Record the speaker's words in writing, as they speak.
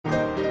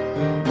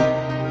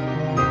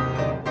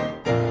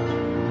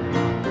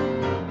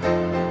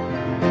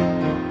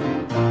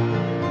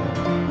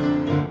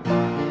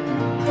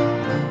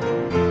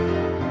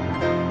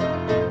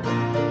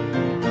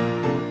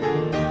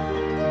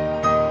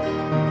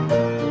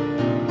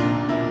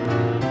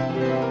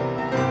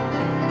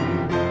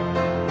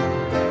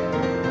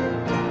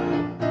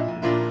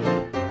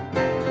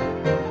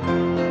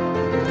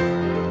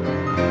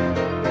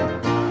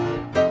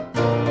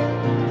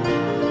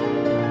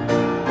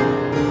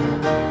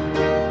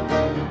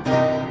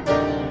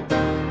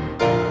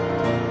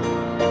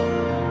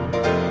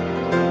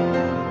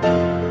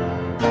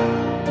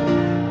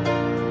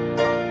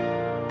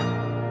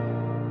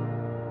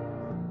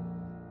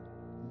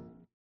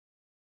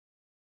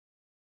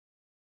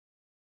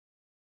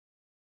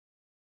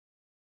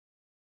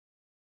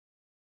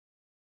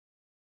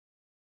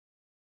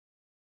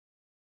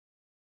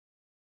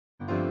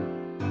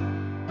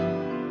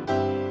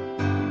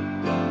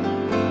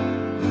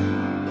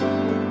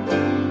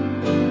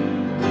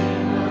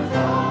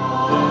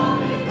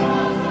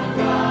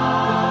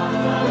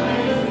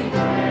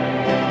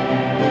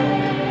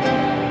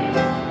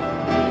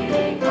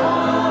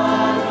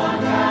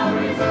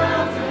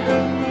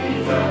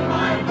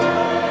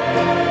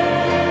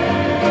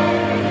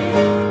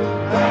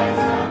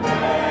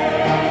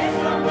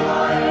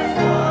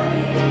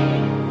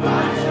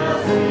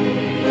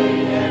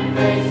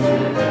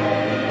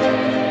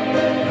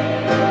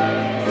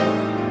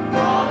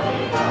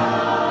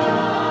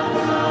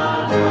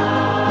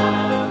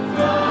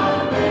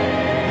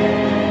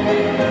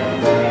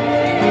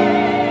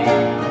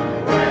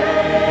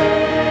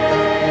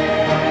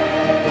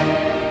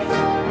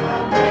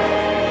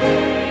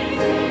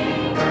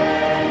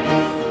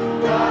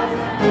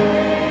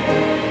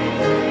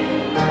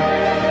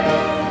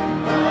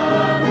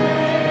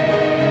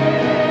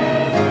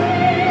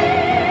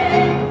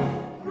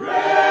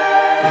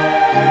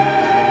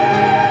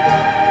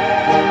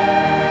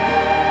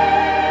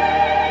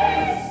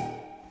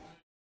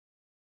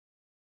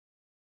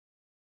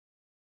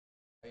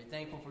Are you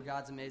thankful for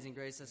God's amazing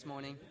grace this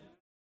morning?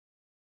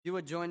 If you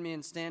would join me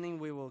in standing,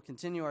 we will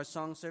continue our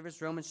song service.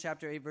 Romans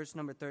chapter 8, verse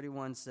number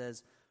 31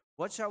 says,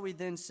 "What shall we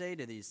then say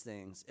to these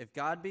things? If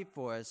God be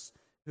for us,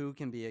 who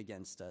can be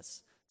against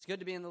us?" It's good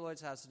to be in the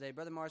Lord's house today.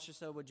 Brother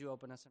Marshall, would you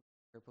open us in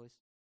prayer, please?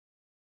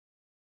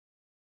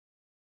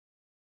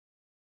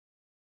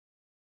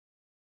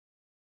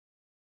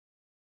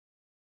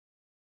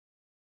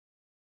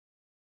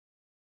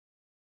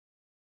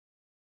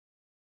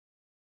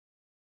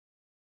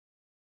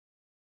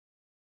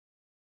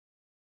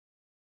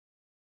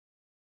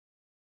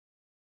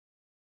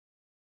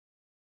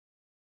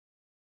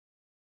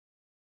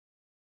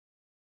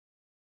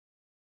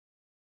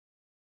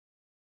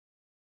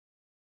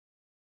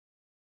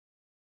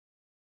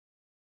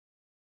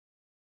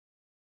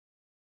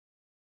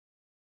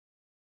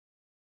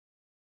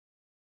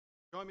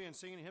 Join me in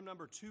singing hymn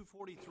number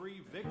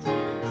 243, Victory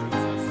in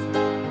Jesus.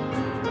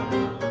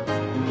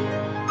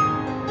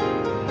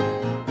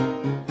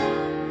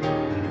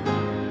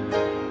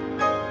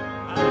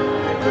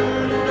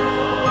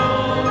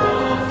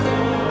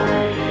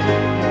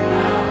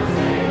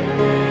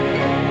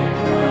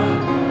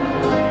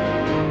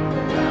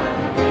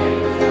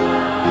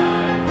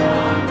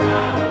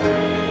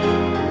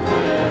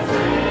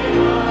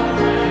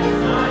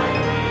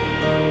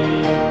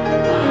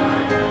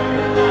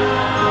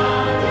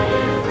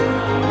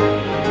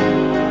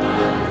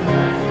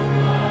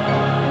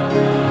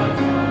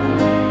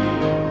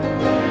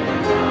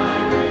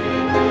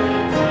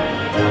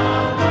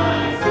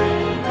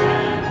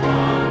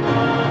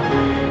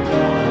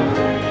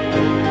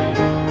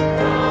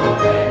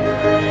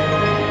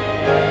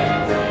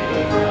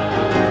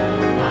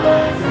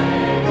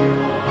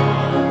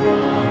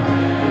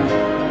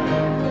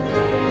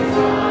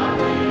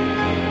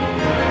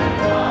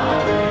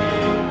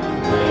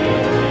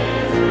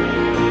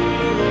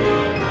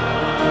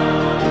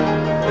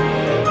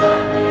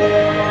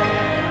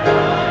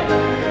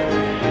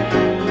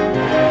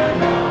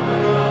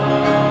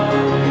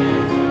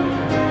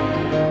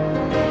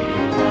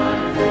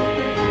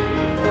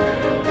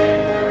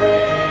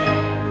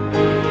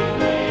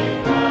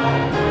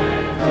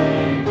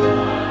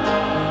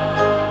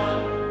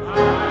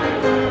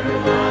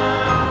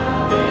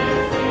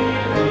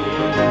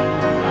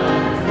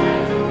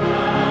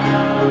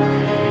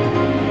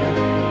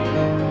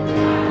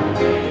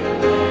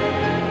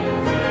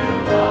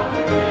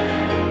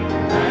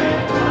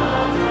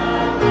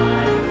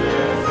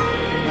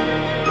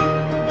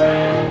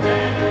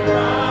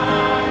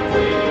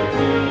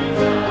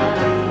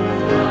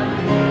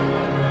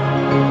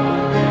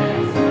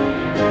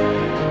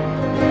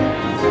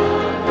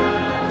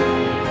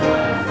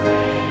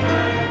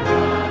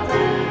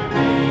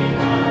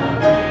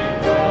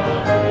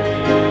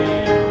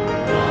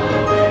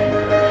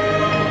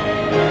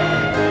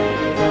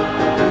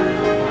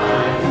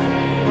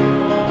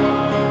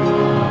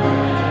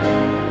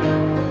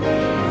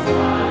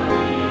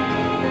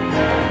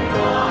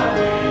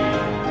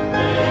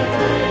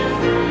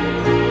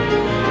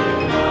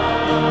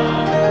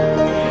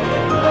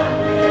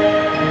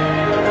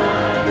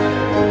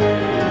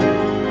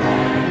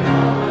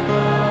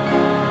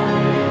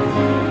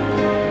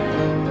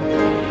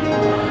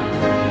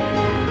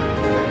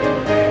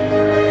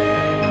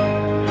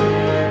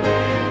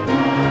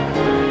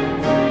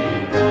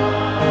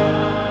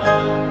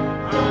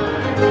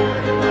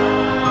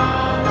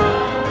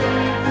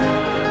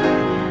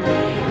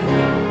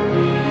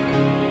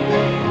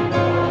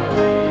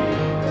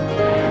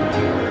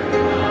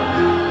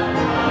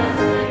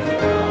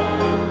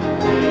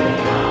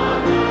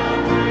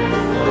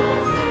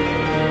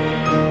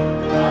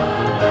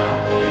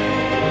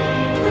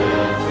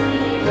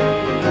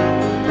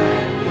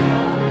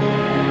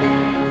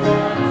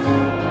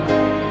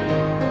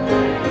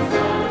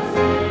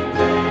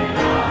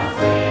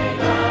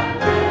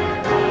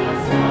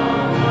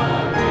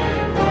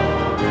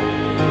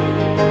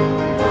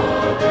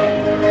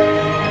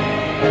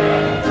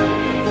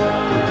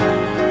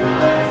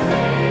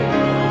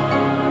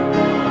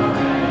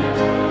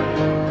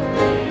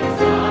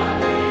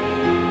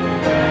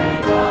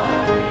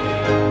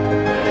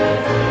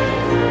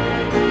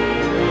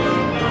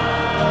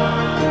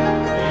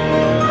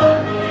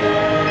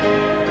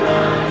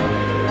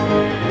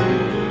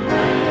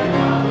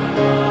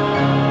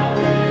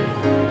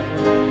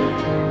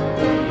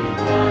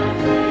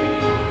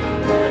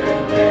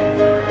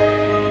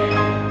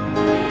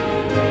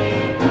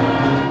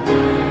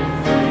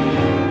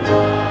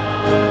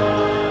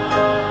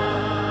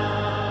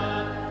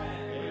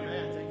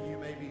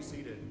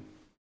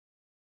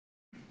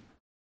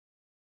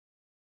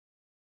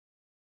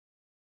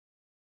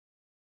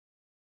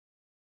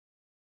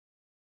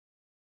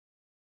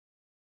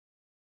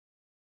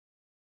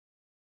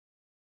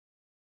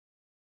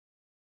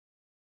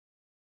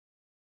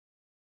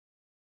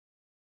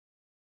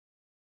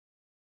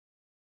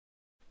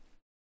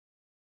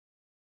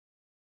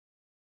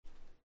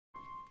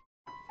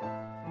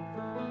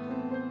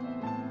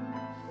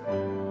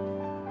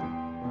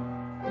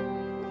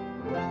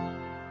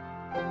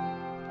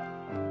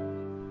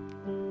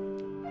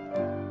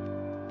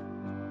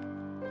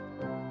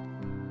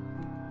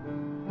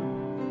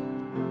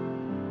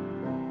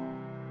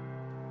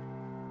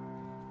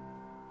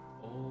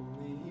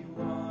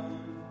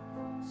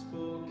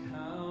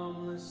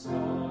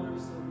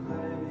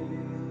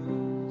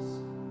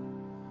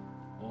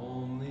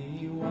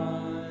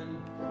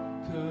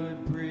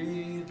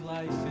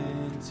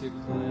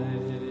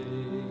 clay.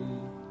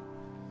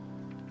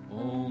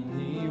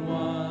 Only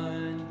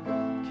one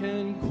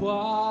can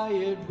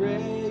quiet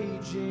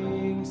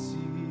raging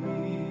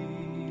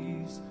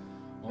seas.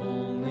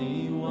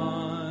 Only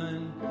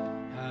one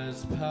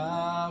has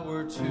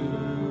power to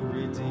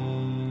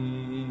redeem.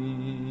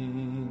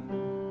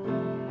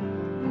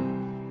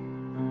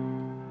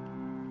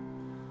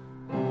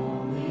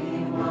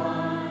 Only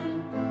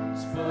one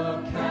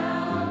spoke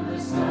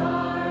countless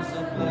stars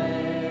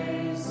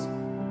ablaze.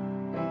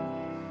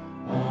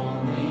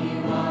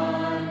 Only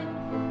one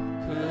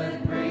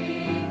could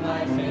breathe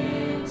life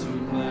into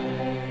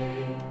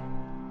clay.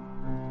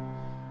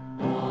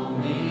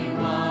 Only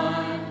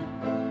one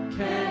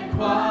can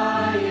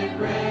quiet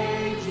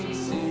raging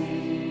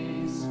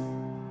seas.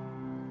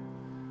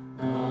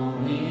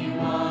 Only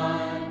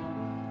one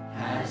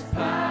has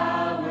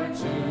power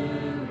to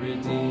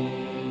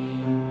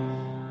redeem.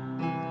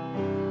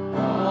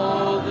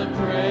 All the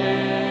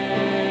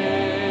praise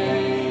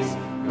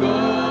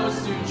goes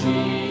to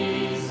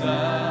Jesus.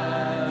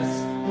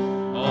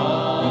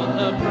 All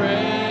the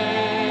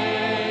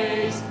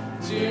praise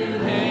to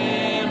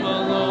Him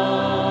alone.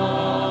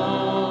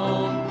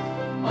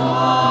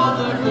 All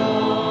the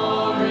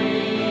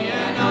glory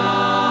and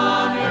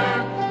honor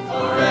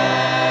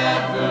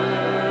forevermore.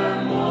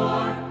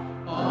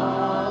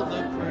 All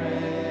the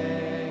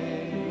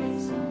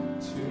praise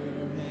to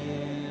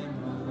Him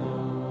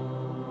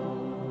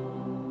alone.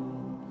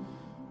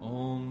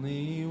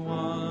 Only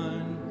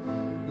one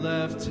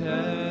left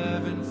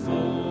heaven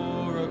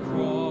for a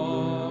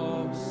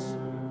cross.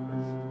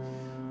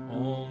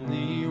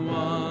 Only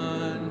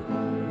one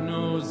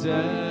knows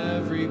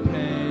every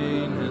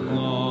pain and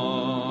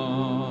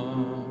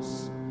loss.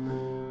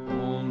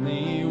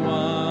 Only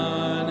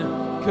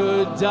one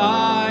could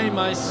die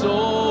my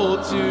soul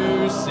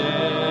to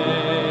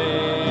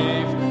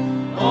save.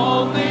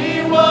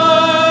 Only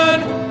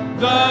one,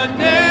 the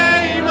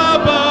name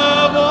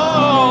above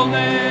all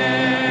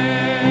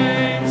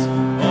names.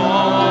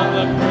 All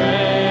the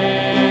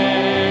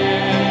praise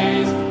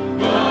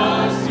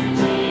goes to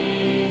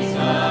Jesus.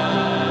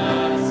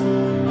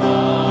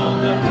 All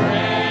the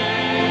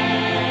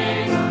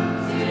praise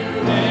to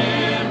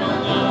Him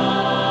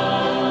alone.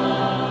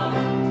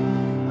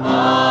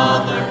 All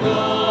the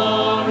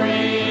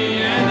glory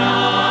and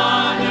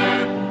honor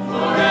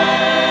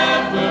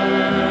forevermore.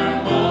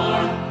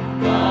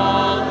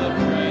 All the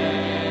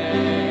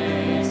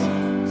praise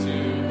to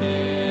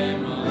Him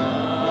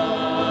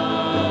alone.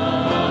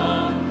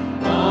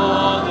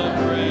 All the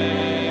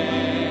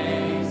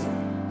praise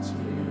to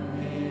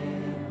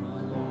Him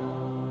alone.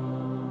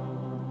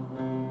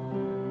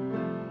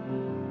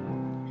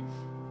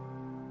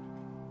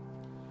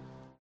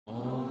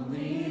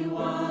 Only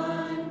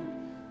one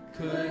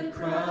could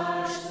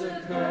crush the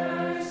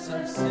curse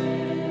of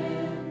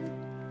sin.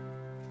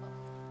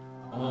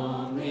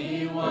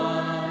 Only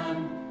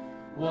one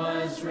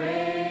was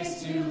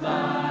raised to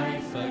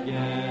life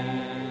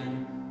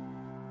again.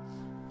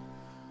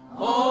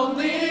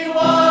 Only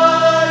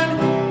one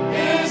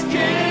is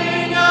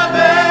King of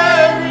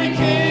every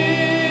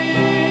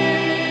king.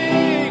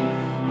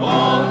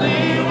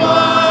 Only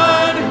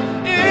one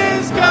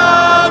is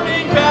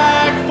coming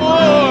back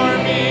for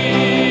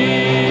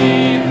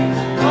me.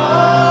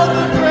 All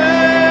the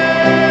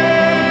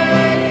praise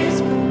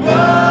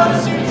goes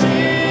to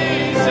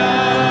Jesus.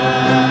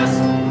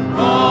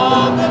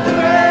 All the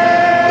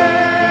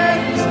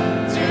praise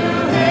to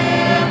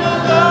Him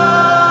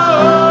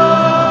alone.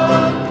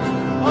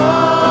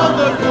 All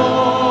the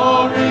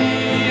glory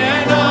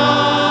and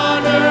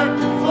honor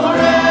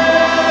forevermore.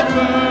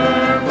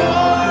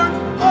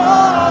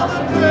 All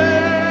the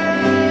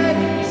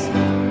praise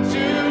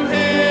to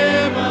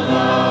Him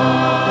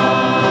alone.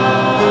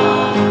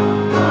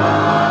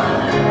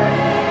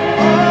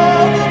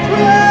 All the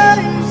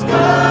praise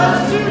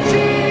goes to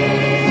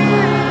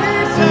Jesus.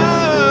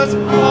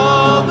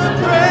 All the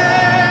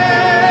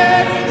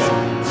praise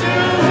to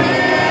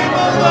Him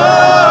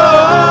alone.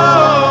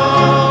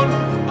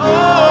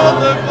 All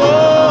the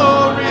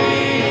glory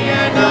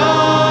and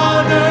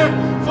honor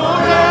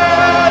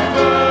forevermore.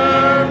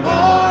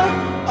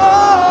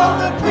 All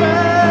the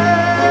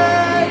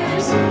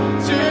praise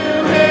to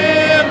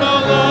Him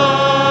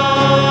alone.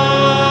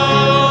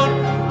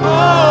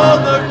 All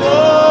the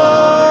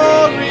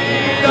glory,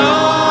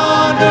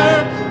 honor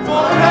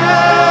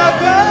forevermore.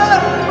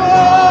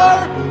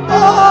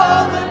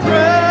 All the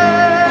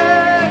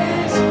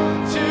praise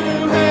to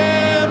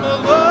Him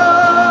alone.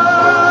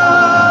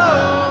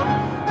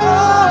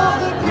 All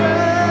the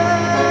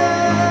praise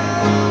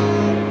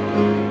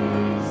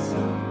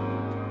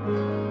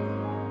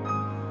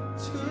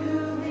to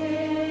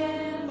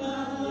Him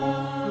alone.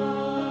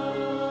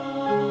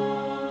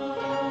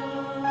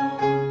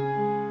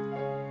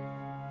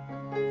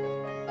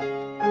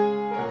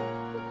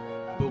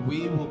 But we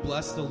will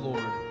bless the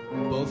Lord,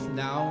 both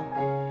now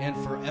and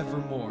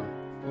forevermore.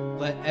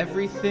 Let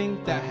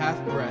everything that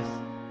hath breath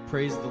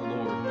praise the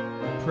Lord.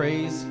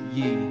 Praise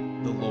ye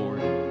the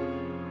Lord.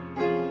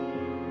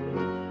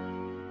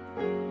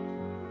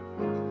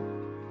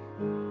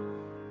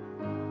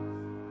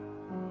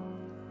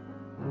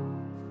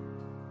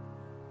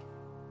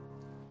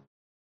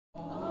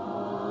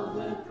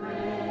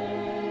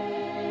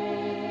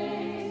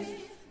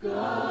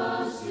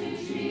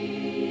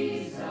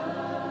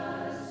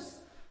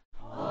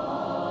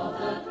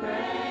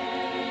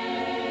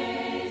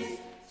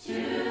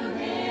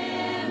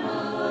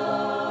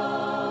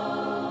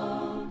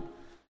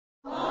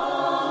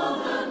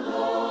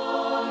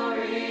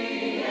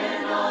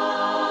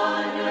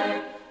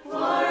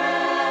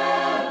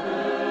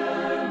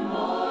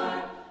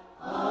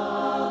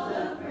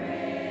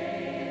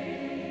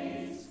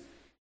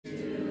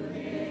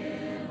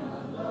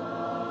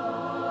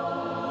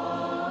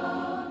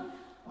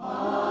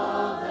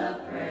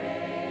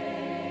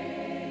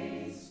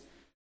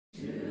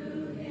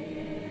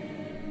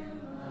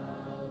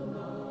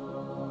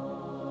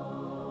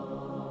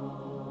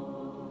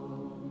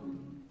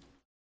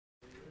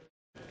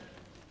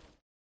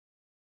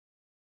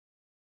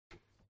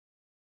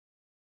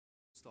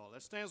 install.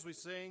 Let's stand as we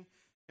sing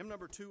hymn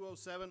number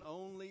 207,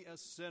 Only a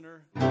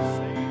Sinner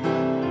Saved.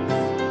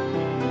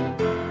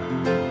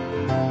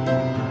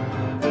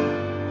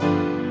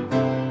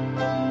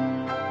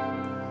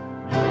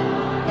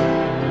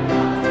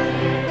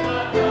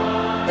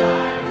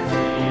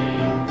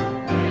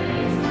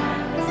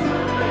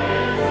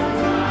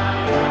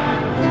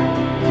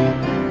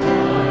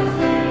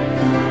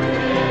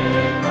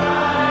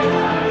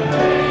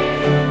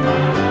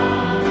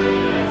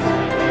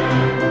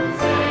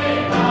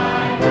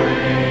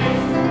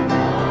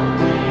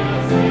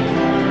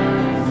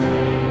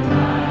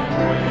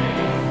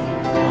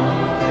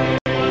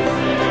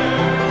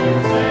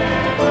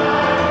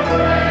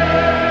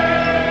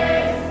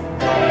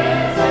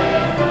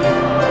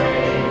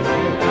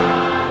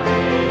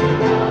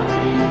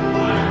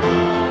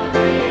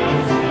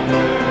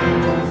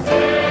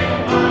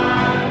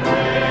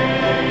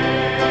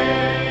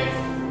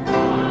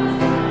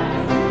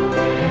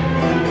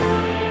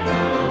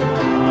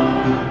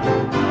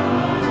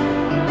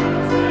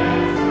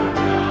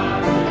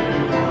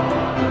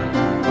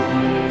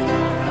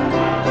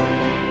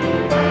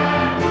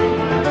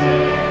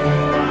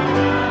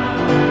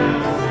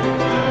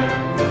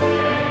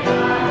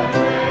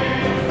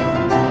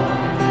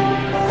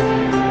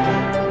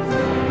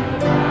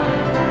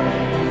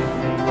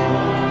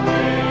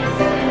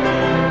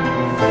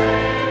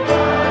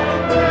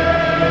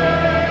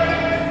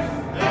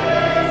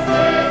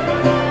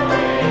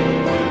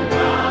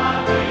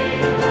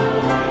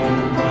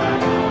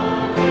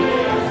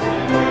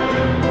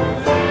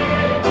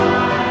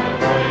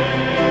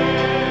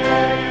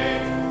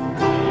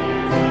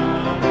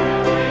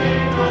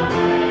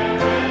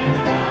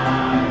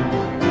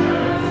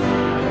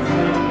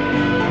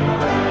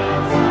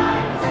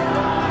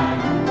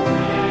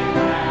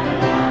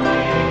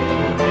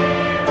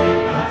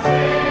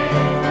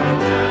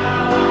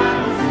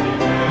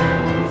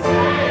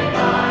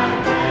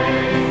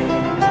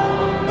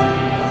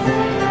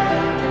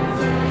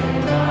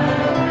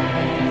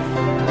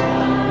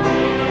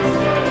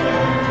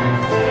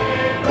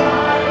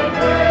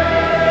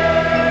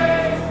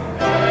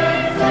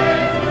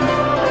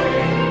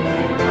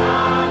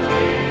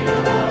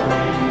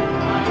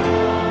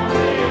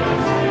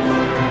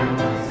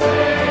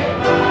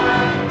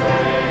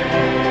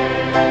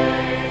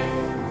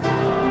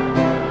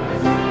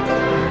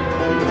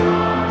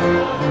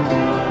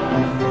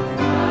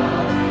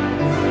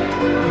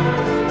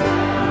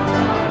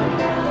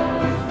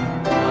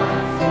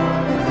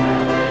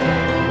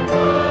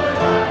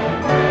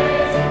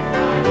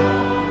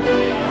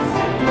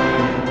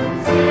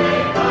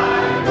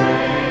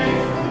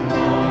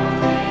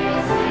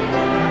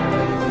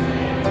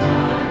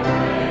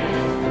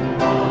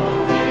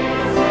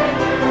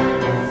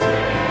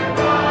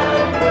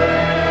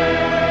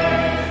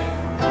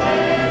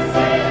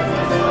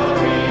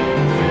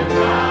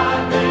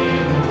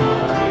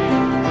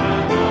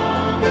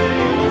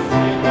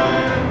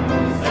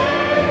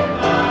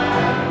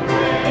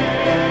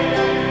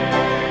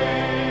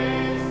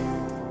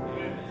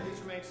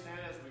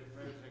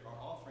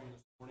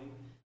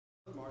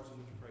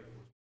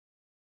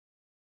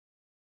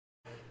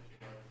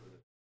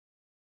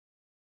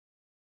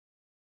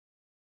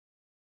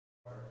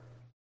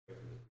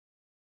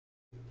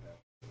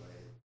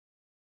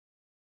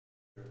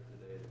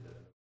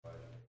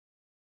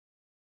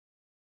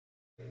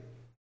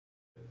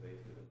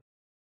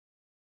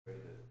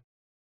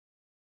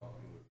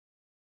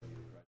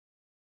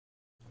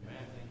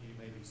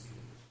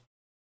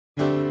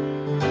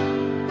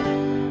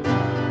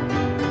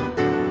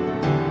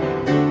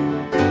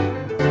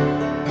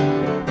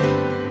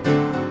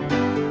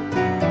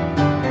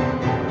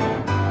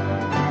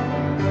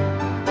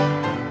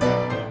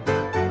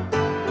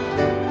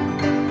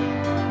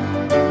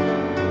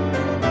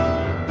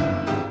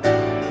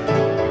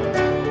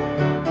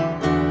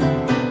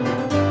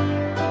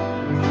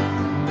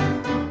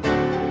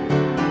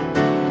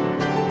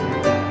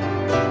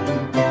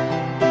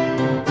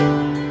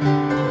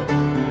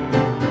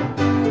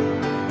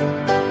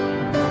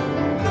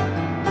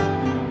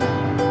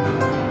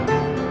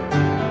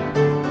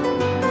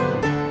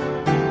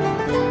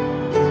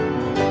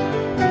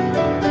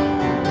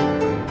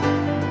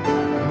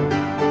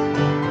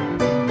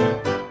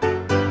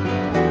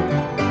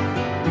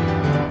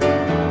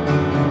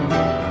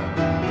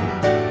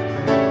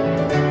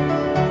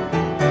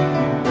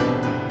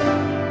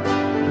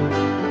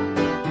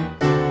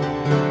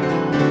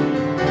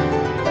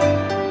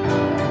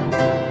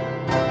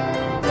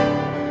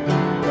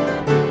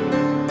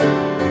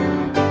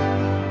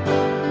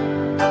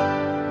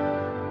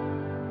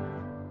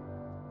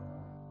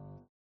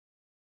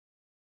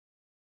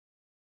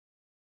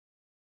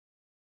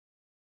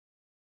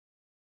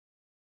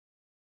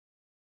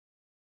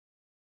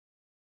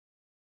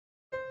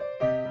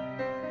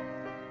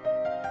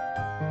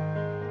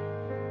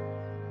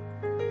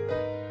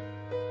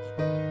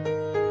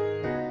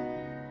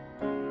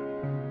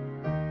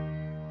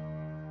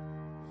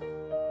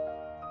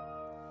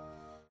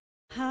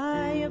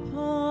 High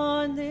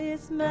upon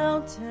this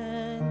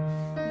mountain,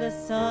 the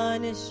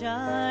sun is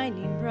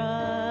shining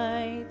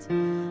bright.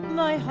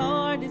 My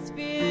heart is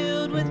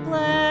filled with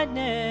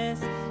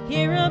gladness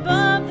here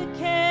above the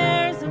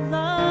cares of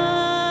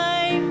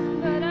life.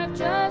 But I've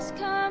just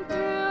come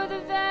through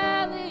the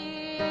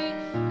valley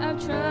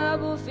of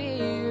trouble,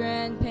 fear,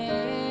 and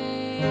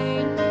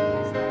pain.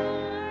 'Cause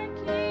there I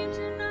came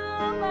to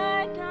know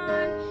my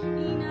God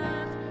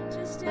enough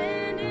to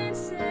stand and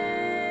say,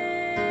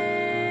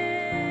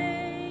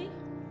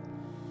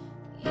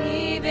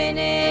 even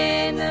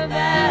in the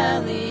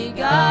valley,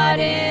 God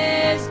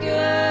is good.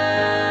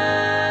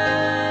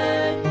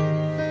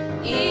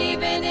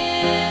 Even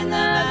in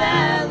the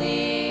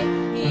valley,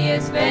 He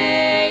is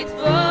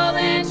faithful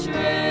and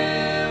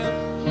true.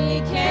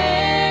 He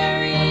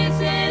carries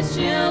His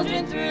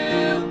children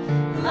through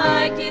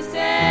like He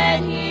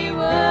said He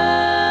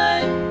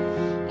would.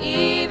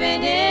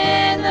 Even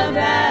in the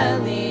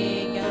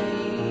valley,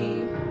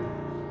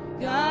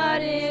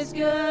 God is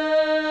good.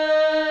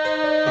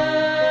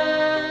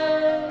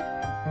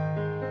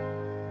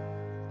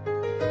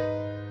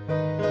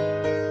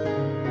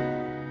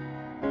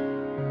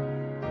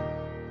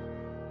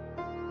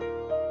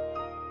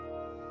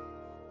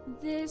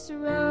 This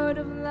road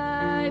of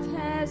life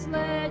has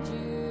led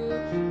you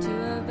to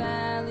a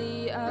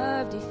valley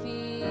of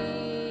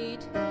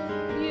defeat.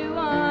 You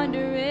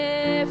wonder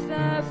if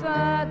the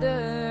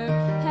Father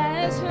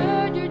has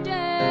heard your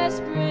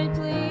desperate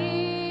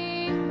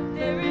plea. But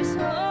there is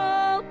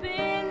hope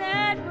in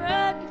that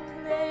rugged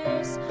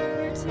place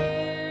where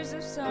tears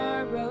of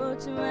sorrow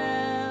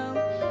dwell.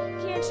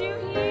 Can't you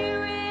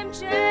hear Him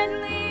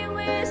gently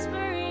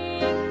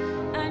whispering,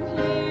 I'm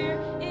here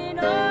and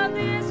all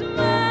is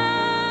well.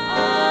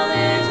 All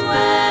is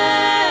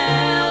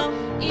well.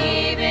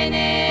 Even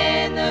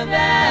in the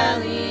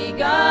valley,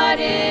 God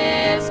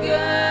is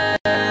good.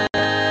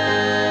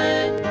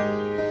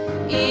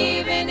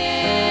 Even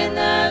in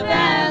the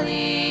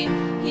valley,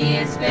 He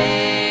is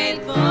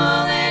faithful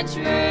and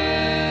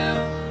true.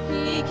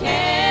 He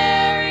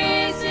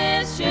carries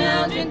His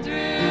children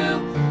through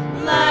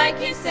like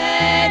He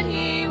said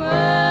He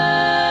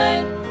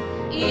would.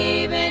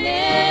 Even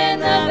in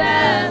the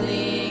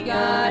valley,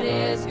 God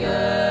is good.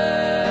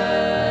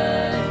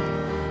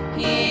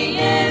 He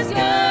is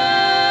good.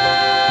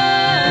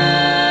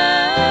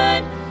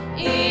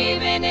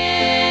 Even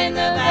in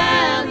the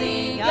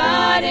valley,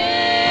 God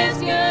is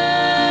good.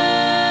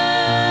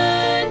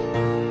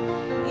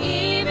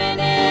 Even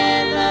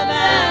in the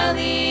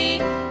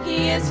valley,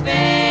 He is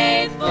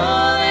faithful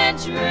and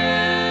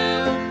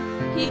true.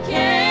 He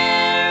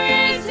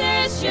carries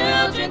His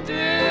children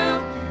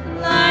through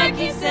like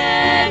He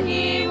said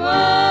He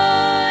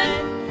would.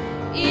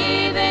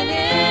 Even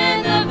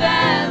in the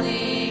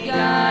valley,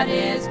 God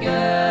is good.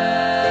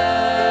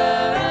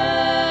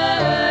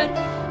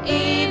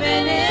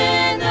 Even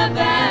in the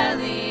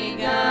valley,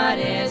 God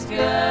is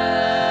good.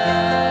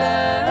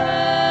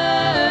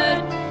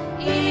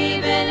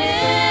 Even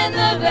in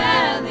the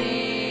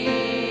valley,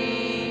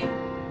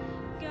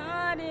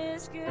 God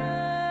is good.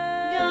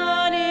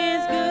 God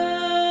is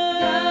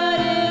good. God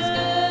is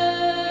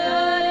good.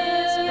 God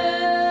is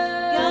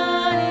good.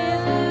 God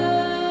is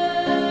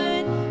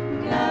good.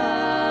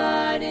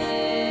 God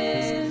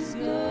is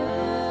good.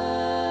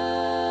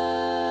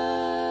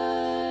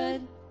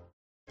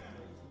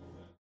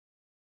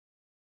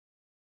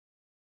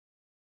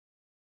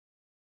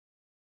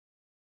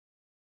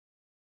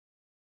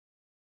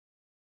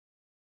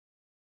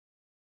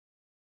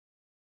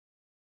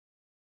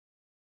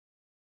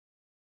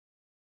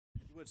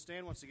 If you would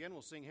stand once again,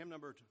 we'll sing hymn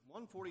number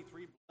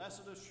 143,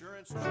 Blessed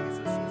Assurance, Jesus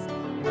is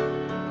Lord.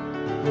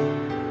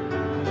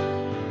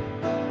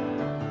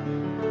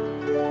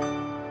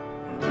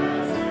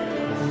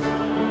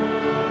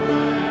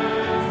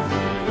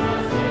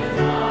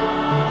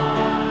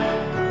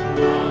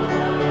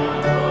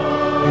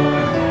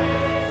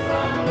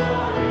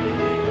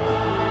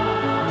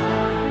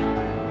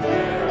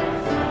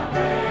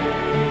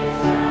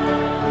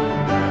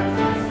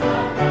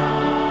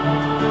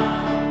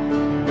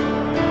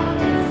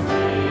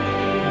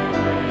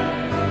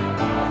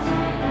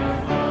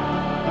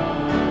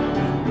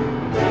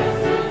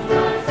 Blessed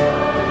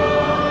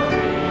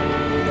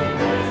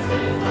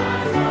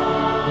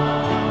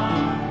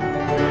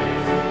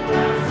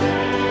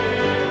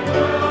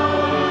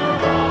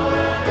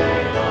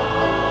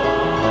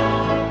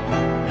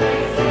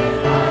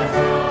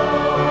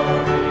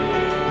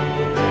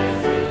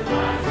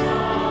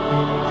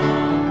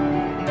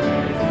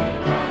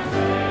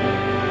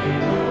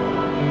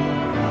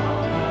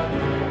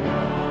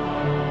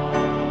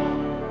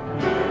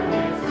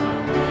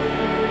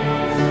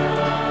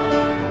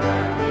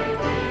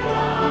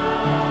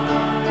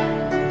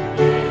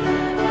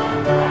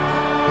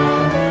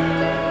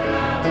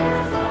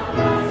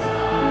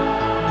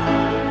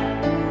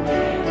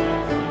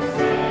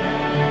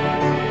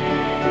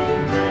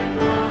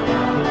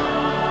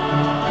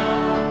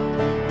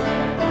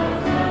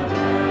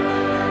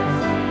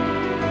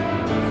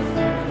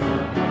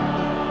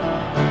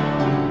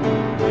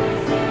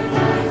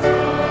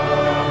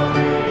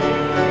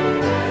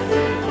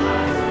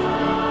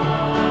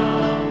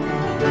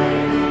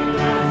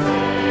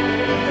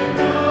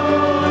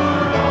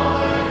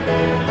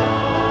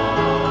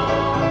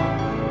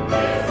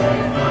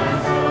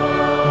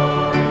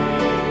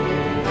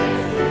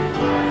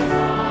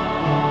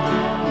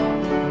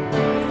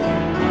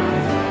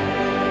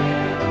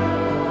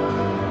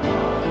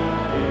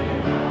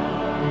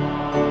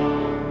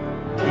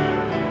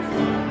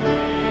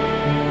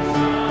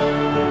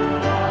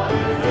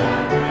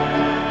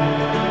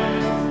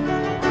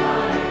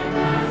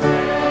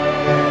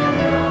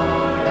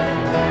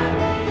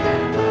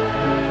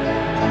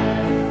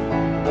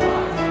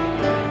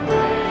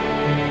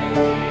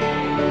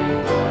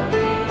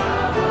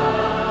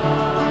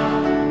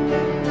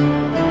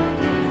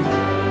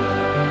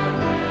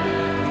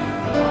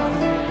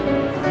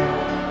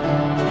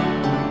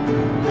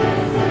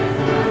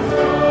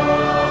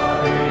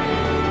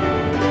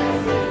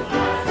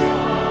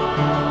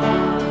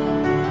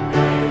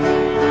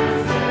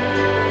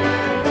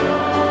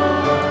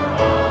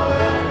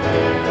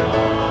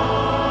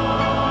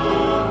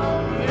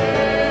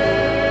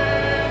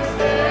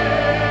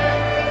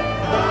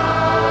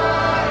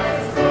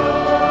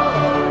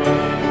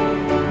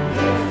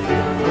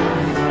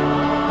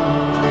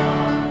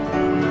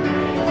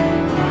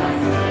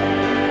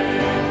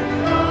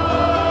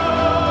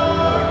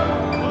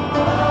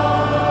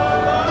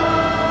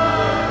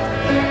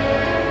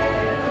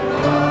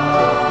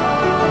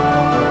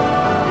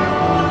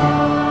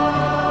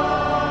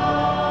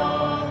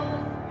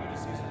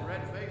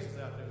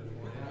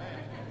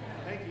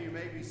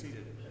be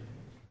seated.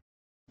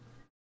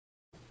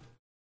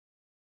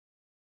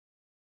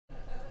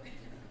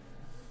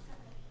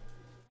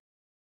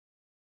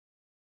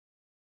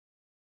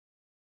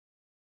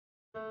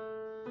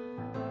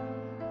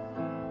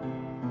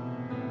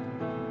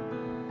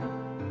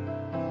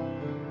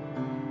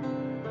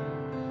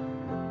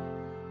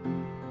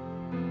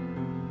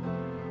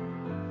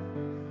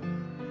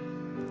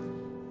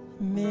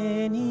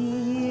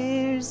 Many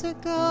years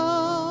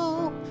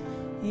ago,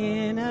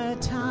 in a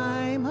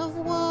time of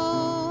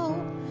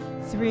woe,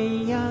 3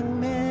 young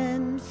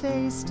men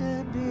faced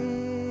a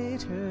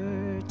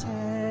bitter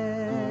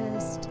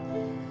test.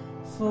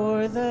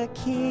 For the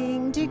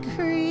king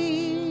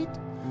decreed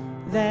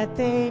that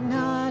they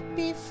not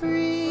be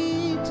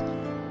freed,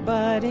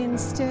 but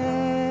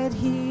instead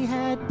he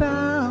had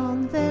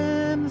bound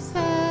them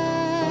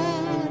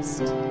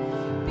fast.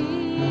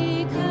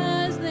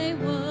 Because they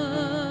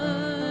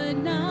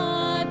would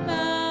not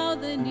bow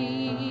the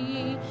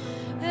knee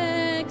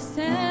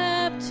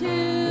except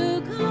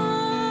to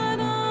God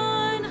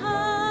on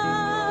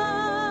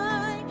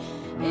high,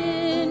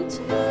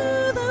 into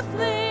the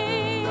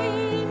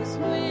flames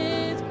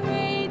with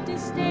great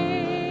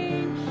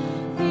disdain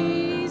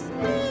these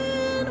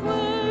men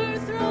were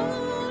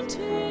thrown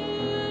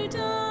to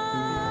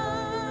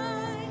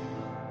die.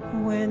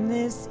 When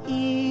this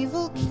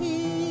evil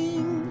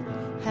king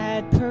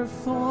had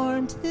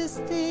performed this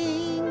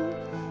thing,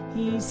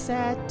 he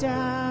sat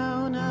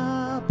down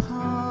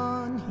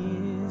upon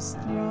his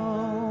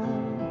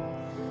throne.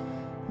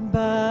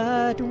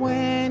 But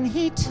when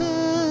he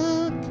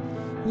took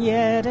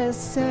yet a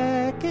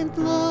second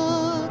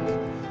look,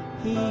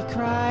 he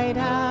cried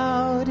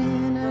out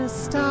in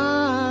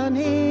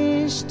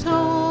astonished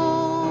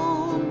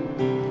tone,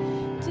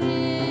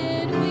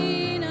 Did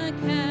we not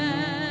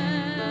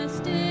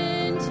cast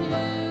into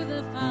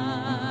the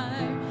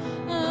fire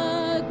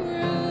a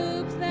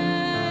group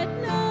that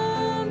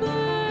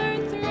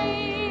numbered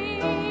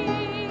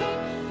 3?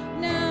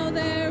 Now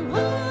they're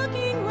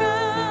walking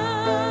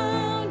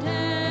round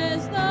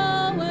as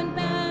though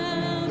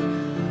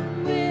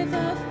unbound with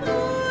a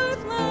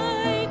fourth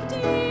like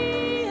deity.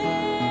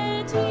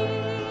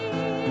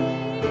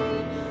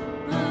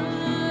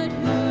 But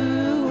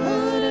who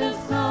would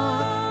have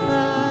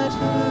thought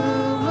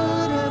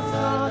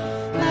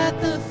that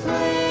the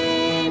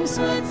flames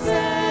would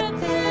set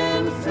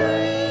them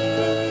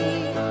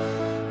free?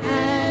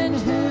 And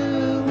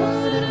who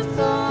would have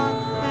thought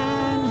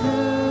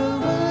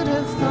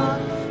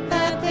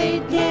that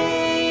they'd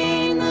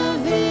gain the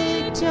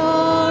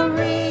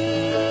victory?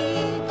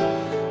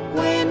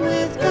 When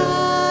with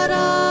God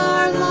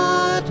our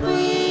lot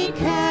we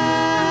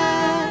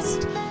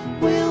cast,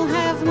 we'll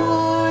have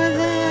more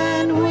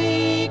than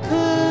we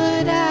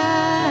could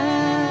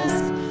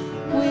ask.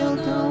 We'll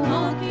go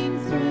walking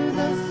through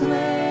the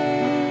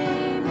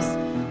flames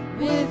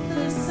with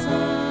the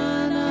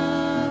Son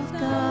of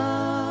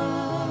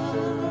God.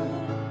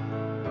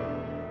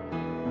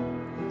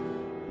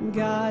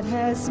 God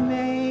has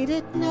made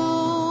it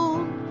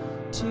known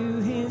to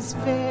his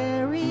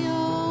very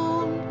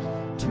own,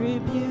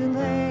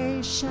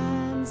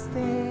 tribulations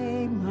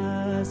they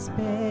must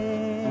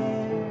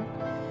bear.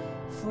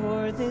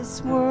 For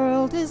this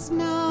world is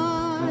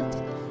not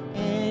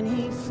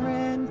any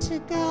friend to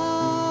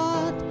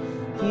God.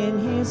 In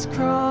his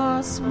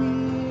cross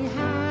we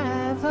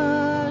have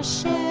a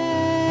share.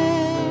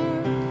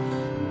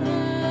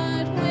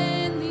 But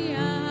when the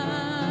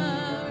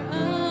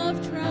hour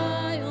of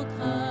trial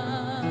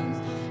comes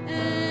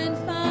and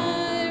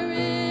fire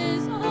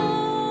is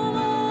all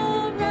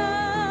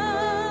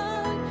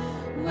around,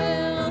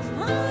 we'll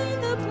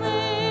find the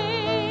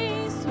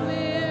place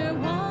we're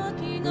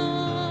walking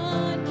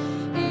on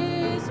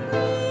is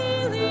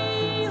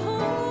really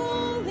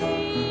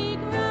holy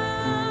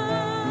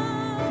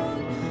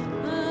ground.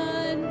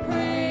 And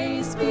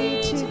praise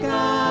be to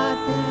God,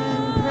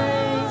 then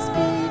praise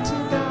be to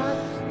God,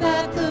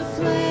 that the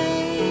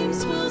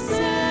flames will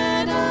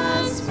set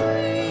us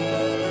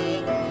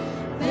free.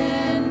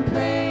 Then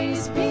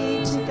praise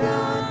be to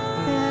God,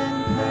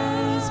 then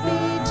praise be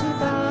to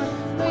God,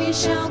 we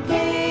shall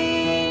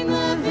gain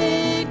the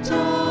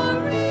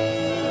victory.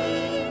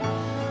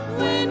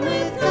 When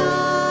with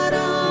God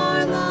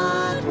our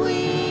lot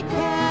we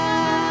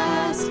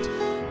cast,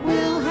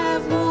 we'll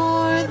have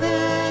more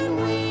than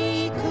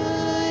we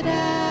could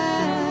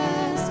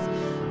ask.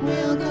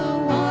 We'll go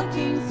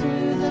walking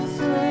through the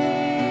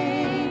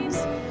flames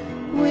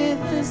with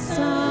the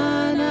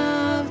Son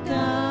of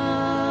God.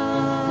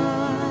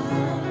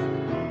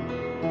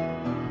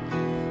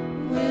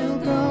 We'll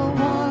go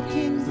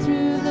walking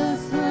through the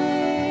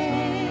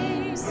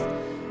flames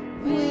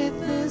with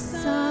the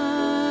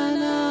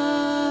Son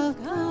of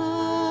God.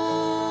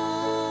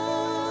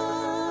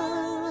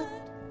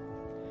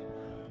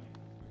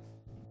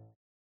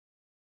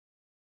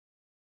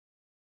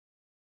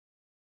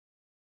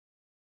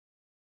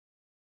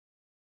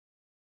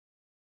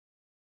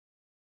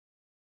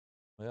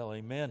 Well,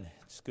 amen.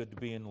 It's good to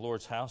be in the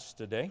Lord's house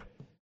today.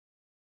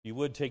 If you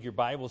would take your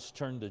Bibles,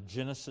 turn to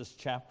Genesis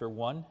chapter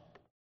 1.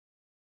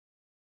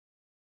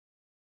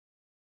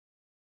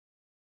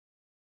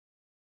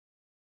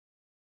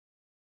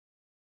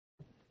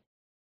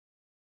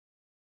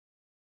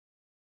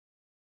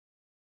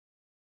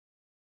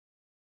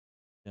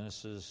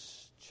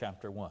 Genesis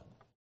chapter 1.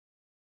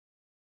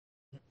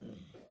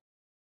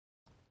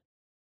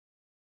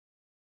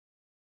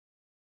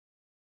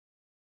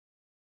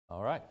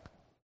 All right.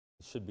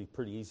 It should be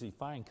pretty easy to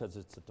find because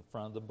it's at the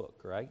front of the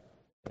book, right?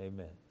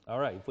 Amen. All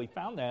right. If we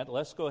found that,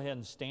 let's go ahead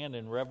and stand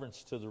in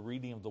reverence to the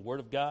reading of the Word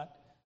of God.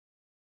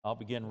 I'll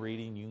begin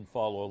reading. You can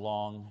follow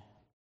along.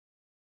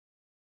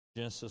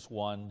 Genesis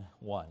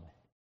 1:1.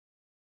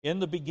 In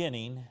the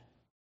beginning,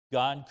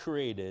 God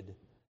created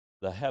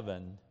the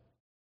heaven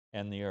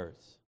and the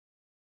earth.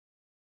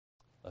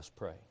 Let's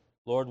pray.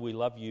 Lord, we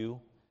love you,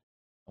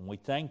 and we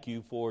thank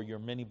you for your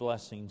many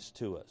blessings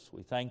to us.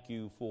 We thank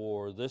you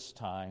for this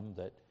time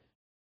that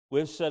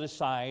we've set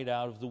aside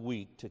out of the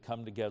week to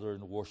come together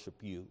and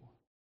worship you.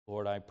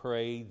 Lord, I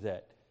pray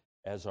that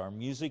as our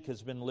music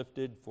has been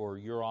lifted for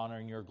your honor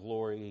and your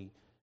glory,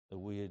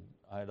 that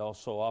I'd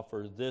also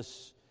offer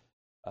this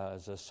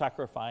as a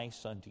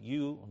sacrifice unto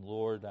you. And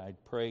Lord, I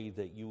pray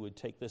that you would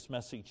take this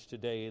message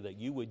today, that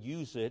you would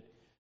use it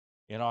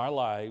in our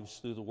lives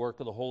through the work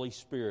of the Holy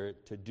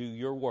Spirit to do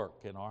your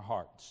work in our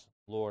hearts.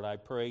 Lord, I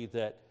pray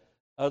that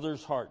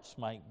others' hearts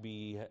might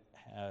be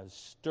as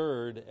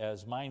stirred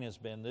as mine has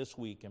been this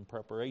week in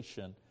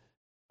preparation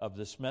of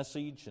this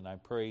message, and I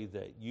pray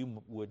that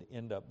you would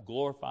end up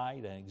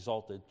glorified and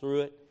exalted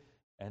through it,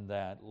 and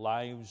that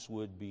lives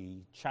would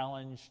be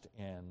challenged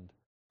and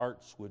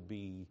hearts would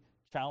be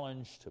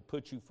challenged to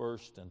put you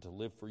first and to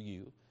live for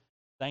you.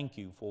 Thank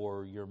you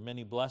for your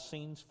many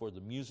blessings, for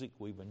the music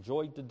we've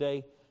enjoyed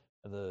today,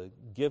 and the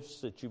gifts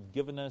that you've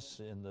given us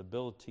and the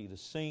ability to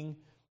sing.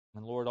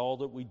 And Lord, all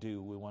that we do,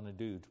 we want to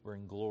do to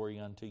bring glory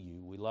unto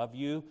you. We love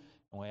you,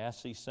 and we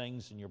ask these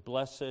things in your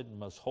blessed and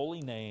most holy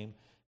name.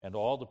 And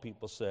all the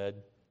people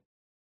said,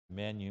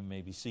 amen. You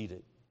may be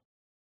seated.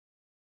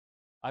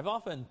 I've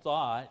often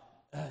thought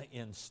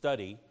in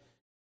study,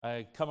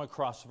 I come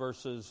across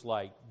verses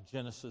like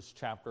Genesis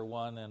chapter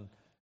 1 and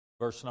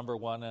verse number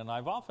 1, and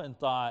I've often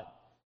thought,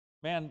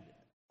 man,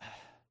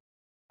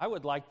 I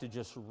would like to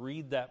just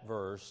read that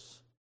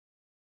verse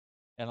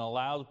and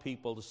allow the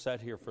people to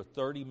sit here for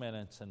 30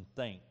 minutes and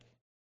think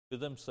to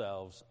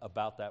themselves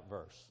about that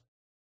verse.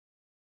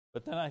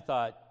 But then I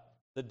thought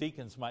the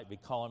deacons might be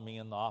calling me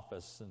in the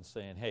office and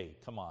saying, hey,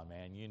 come on,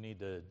 man, you need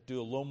to do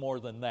a little more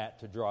than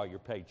that to draw your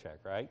paycheck,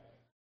 right?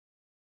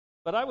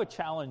 But I would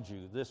challenge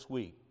you this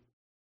week,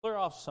 clear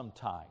off some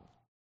time,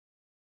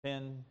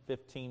 10,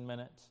 15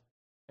 minutes,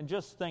 and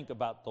just think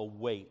about the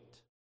weight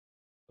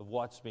of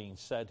what's being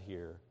said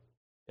here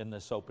in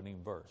this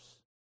opening verse.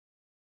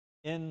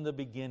 In the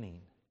beginning.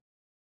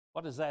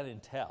 What does that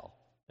entail?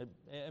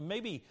 And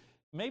maybe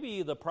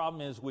the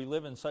problem is we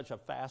live in such a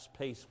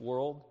fast-paced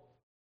world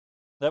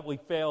that we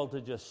fail to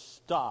just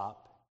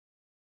stop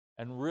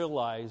and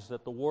realize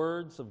that the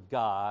words of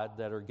God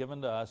that are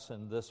given to us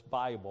in this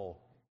Bible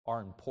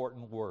are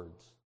important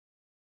words.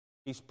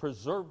 He's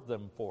preserved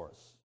them for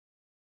us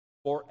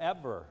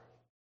forever.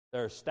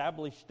 They're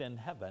established in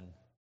heaven.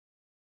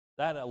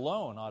 That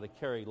alone ought to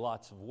carry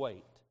lots of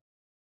weight.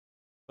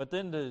 But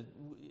then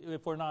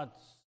if we're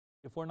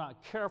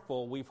not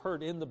careful, we've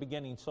heard in the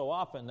beginning so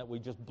often that we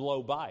just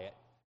blow by it.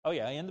 Oh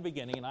yeah, in the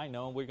beginning, I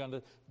know we're going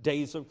to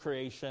days of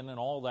creation and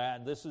all that,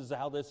 and this is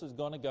how this is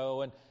going to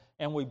go,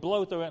 and we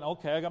blow through it,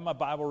 okay, I got my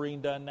Bible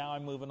reading done, now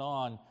I'm moving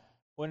on.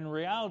 When in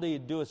reality,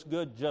 it'd do us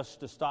good just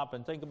to stop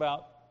and think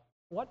about,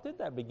 what did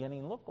that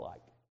beginning look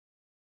like?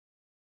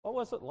 What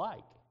was it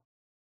like?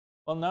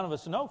 Well, none of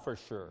us know for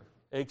sure,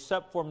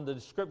 except from the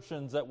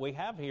descriptions that we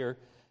have here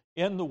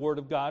in the Word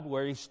of God,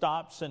 where he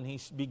stops and he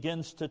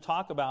begins to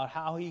talk about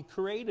how he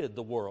created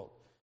the world.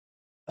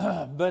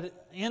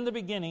 But in the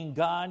beginning,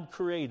 God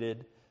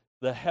created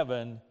the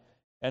heaven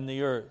and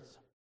the earth.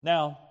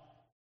 Now,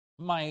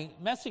 my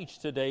message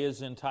today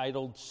is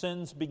entitled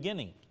Sin's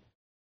Beginning.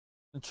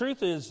 The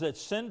truth is that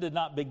sin did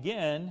not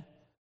begin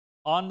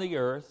on the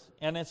earth,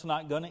 and it's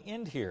not going to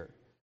end here.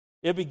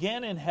 It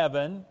began in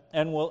heaven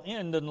and will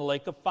end in the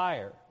lake of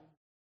fire.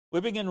 We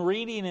begin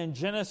reading in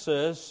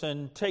Genesis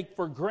and take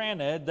for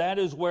granted that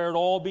is where it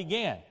all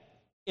began,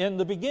 in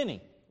the beginning,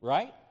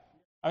 right?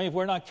 I mean, if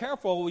we're not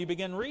careful, we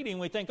begin reading,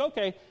 we think,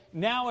 okay,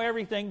 now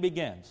everything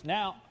begins.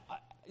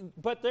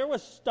 But there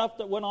was stuff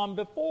that went on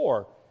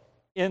before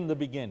in the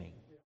beginning,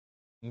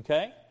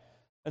 okay?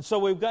 And so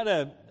we've got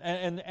to,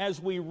 and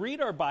as we read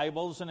our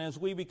Bibles and as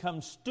we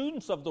become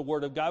students of the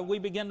Word of God, we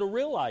begin to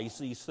realize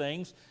these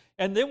things,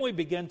 and then we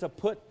begin to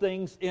put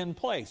things in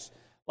place.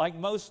 Like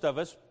most of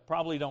us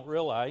probably don't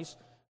realize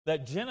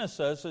that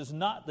Genesis is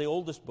not the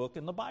oldest book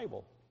in the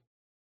Bible.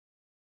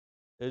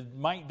 It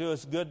might do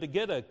us good to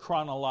get a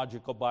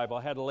chronological Bible.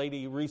 I had a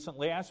lady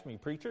recently ask me,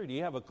 preacher, do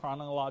you have a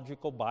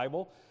chronological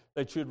Bible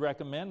that you'd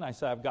recommend? I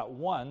said, I've got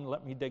one.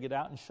 Let me dig it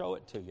out and show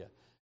it to you.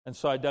 And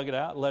so I dug it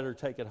out, let her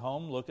take it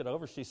home, look it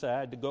over. She said, I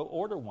had to go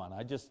order one.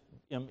 I just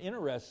am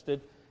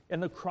interested in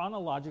the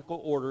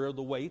chronological order of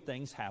the way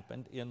things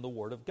happened in the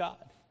Word of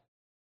God.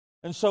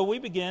 And so we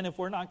begin, if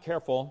we're not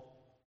careful,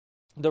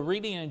 the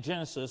reading in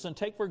Genesis and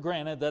take for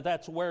granted that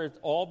that's where it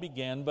all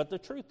began. But the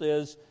truth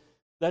is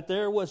that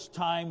there was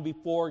time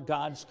before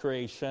God's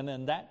creation,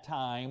 and that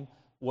time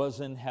was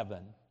in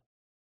heaven.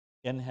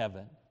 In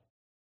heaven.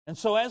 And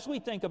so as we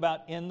think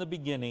about in the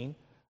beginning,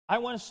 I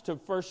want us to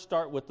first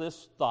start with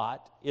this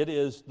thought. It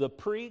is the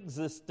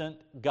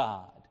pre-existent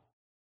God.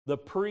 The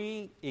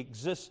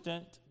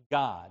pre-existent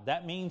God.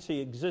 That means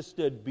he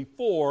existed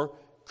before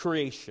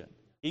creation.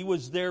 He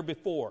was there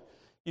before.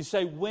 You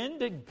say, when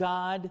did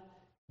God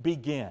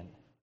begin?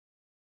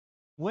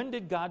 When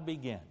did God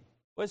begin?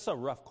 Well, it's a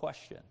rough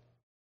question.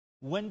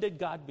 When did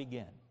God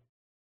begin?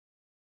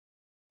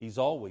 He's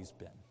always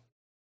been.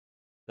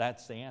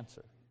 That's the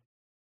answer.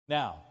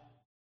 Now,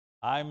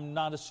 I'm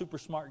not a super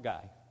smart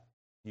guy.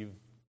 You've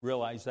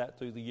realized that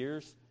through the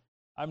years.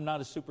 I'm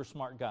not a super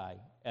smart guy.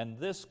 And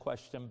this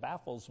question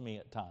baffles me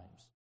at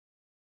times.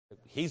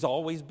 He's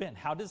always been.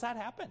 How does that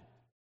happen?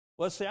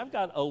 Well, see, I've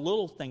got a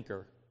little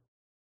thinker.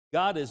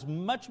 God is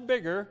much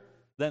bigger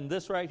than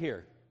this right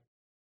here.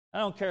 I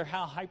don't care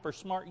how hyper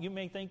smart you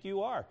may think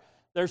you are.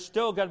 There's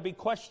still got to be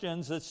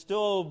questions that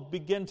still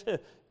begin to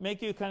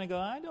make you kind of go,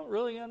 I don't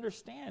really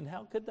understand.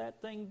 How could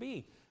that thing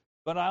be?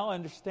 But I'll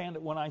understand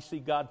it when I see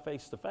God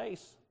face to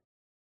face.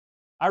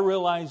 I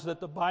realize that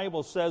the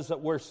Bible says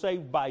that we're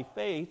saved by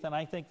faith, and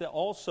I think that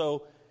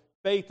also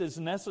faith is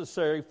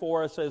necessary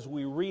for us as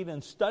we read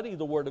and study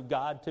the Word of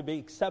God to be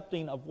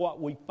accepting of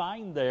what we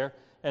find there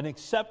and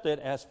accept it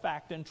as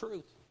fact and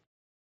truth.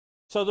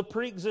 So the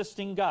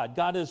pre-existing God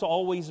has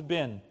always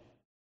been.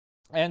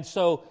 And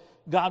so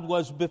God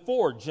was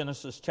before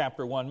Genesis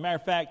chapter 1. Matter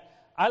of fact,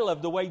 I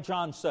love the way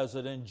John says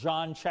it in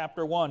John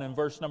chapter 1 and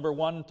verse number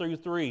 1 through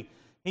 3.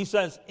 He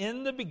says,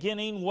 in the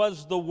beginning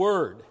was the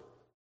Word,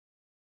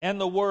 and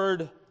the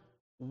Word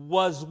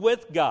was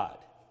with God.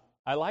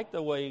 I like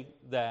the way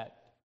that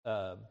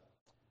the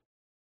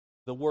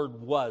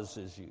word was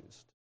is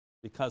used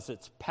because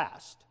it's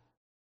past.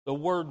 The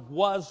Word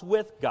was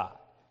with God,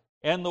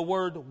 and the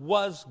Word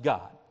was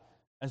God.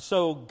 And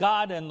so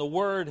God and the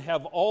Word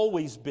have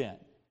always been.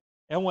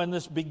 And when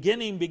this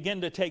beginning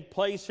began to take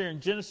place here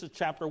in Genesis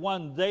chapter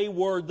 1, they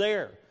were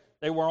there.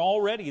 They were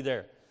already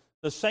there.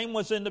 The same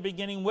was in the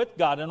beginning with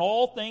God, and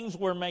all things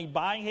were made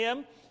by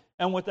Him,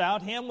 and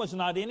without Him was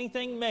not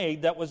anything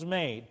made that was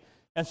made.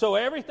 And so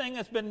everything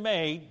that's been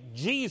made,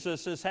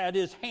 Jesus has had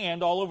His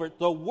hand all over it.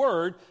 The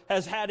Word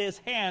has had His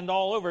hand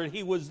all over it.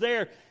 He was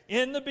there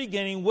in the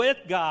beginning with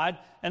God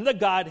and the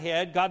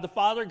Godhead, God the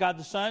Father, God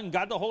the Son,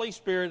 God the Holy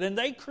Spirit, and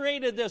they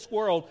created this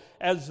world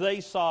as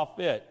they saw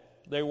fit.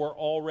 They were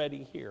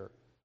already here.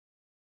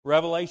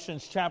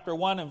 Revelations chapter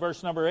 1 and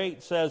verse number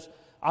 8 says,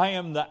 I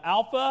am the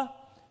Alpha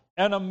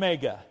and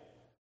Omega,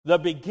 the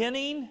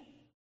beginning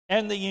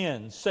and the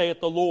end, saith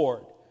the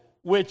Lord,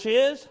 which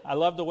is, I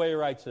love the way he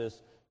writes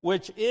this,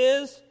 which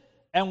is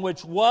and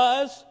which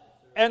was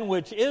and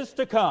which is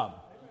to come.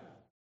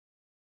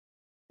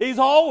 He's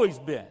always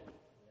been.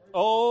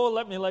 Oh,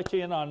 let me let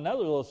you in on another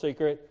little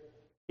secret.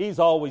 He's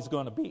always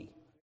going to be.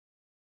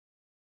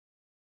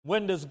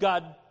 When does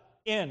God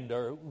end?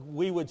 Or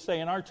we would say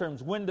in our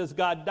terms, when does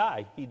God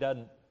die? He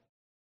doesn't.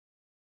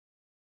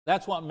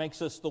 That's what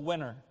makes us the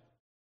winner.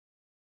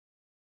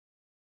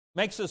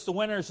 Makes us the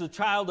winner as a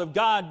child of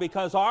God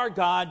because our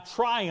God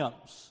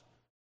triumphs.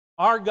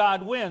 Our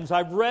God wins.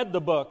 I've read the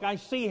book. I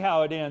see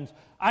how it ends.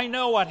 I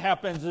know what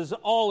happens is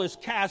all is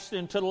cast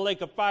into the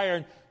lake of fire,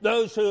 and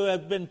those who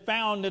have been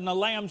found in the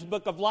Lamb's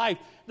book of life,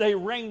 they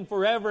reign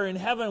forever in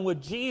heaven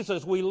with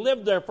Jesus. We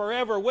live there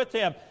forever with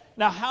Him.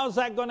 Now, how's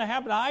that going to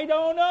happen? I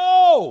don't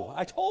know.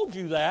 I told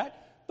you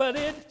that. But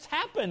it's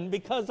happened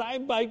because I,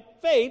 by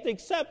faith,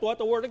 accept what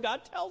the Word of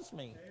God tells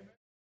me. Amen.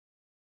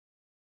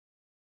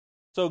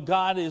 So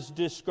God is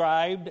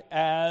described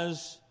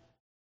as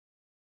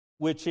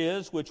which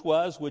is, which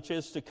was, which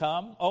is to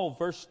come. Oh,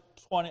 verse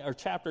 20 or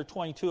chapter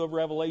 22 of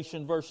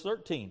Revelation, verse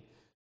 13.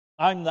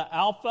 I'm the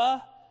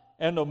Alpha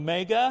and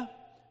Omega,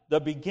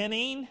 the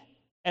beginning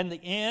and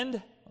the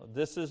end. Oh,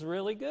 this is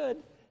really good.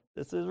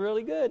 This is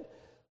really good.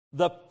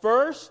 The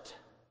first.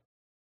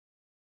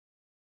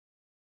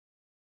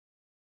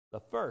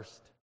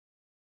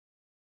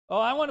 Oh,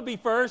 I want to be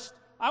first.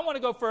 I want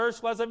to go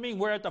first. What does that mean?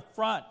 We're at the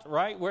front,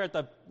 right? We're at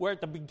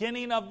the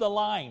beginning of the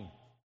line.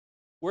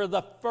 We're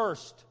the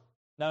first.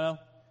 No.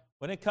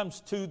 When it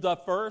comes to the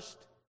first,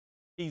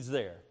 He's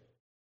there.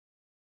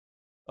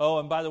 Oh,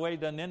 and by the way,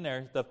 doesn't in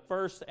there, the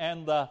first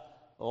and the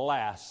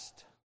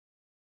last.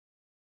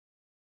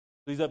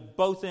 These are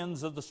both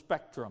ends of the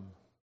spectrum.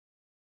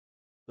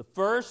 The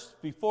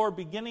first, before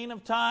beginning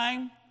of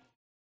time.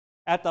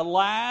 At the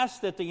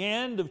last, at the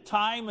end of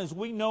time as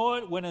we know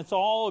it, when it's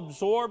all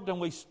absorbed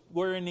and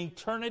we're in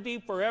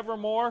eternity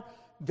forevermore,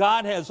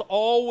 God has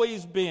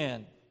always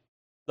been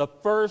the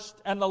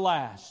first and the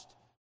last,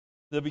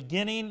 the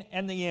beginning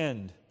and the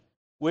end,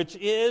 which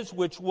is,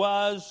 which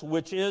was,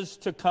 which is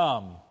to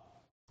come.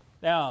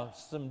 Now,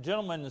 some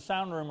gentlemen in the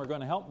sound room are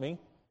going to help me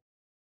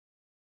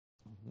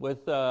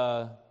with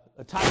a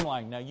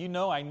timeline. Now, you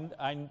know,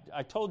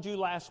 I told you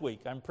last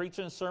week, I'm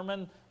preaching a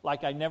sermon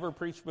like I never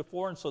preached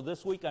before, and so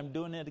this week I'm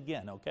doing it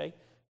again, okay?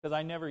 Because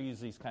I never use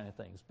these kind of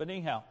things. But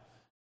anyhow,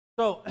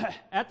 so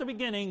at the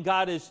beginning,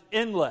 God is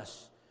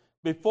endless.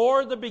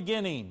 Before the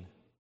beginning,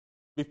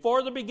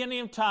 Before the beginning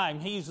of time,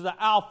 He's the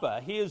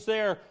Alpha. He is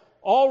there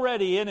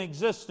already in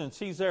existence.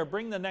 He's there.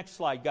 Bring the next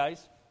slide,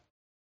 guys.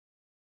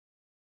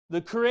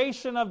 The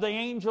creation of the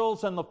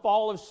angels and the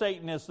fall of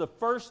Satan is the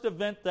first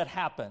event that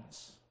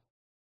happens.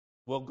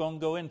 We'll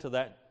go into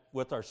that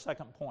with our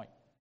second point.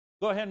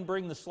 Go ahead and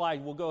bring the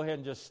slide. We'll go ahead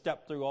and just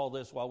step through all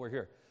this while we're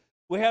here.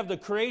 We have the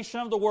creation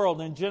of the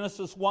world in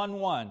Genesis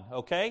 1:1,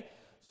 okay?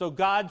 So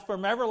God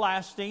from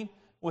everlasting.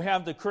 We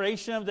have the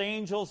creation of the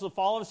angels, the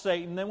fall of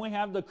Satan. Then we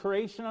have the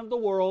creation of the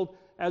world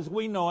as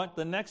we know it.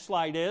 The next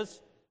slide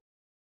is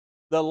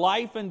the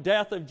life and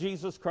death of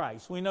Jesus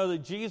Christ. We know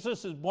that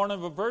Jesus is born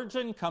of a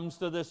virgin, comes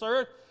to this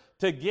earth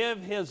to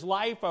give His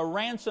life a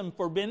ransom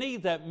for many,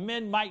 that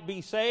men might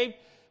be saved.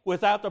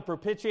 Without the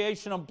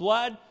propitiation of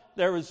blood,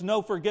 there is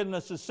no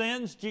forgiveness of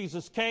sins.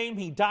 Jesus came,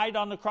 He died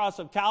on the cross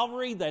of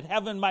Calvary, that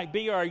heaven might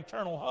be our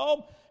eternal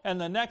home. And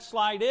the next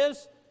slide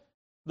is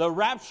the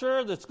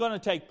rapture that's going to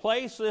take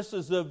place. This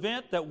is the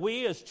event that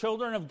we as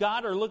children of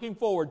God are looking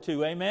forward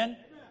to. Amen?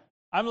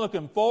 I'm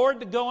looking forward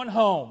to going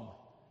home.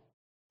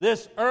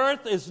 This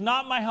earth is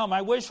not my home.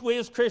 I wish we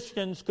as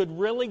Christians could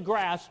really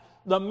grasp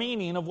the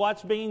meaning of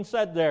what's being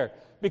said there,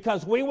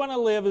 because we want to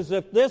live as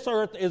if this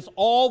earth is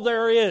all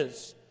there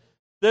is.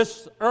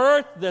 This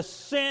earth, this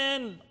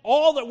sin,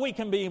 all that we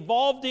can be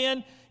involved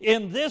in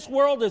this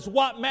world is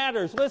what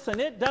matters.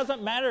 Listen, it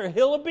doesn't matter a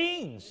hill of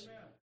beans.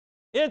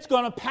 It's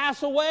going to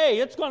pass away.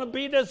 It's going to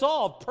be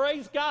dissolved.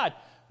 Praise God.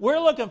 We're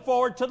looking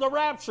forward to the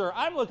rapture.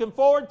 I'm looking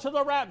forward to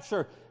the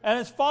rapture. And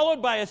it's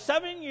followed by a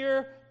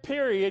 7-year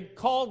period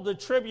called the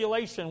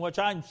tribulation, which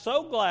I'm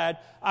so glad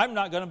I'm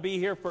not going to be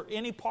here for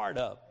any part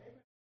of.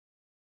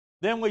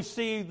 Then we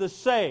see the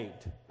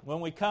saved.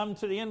 When we come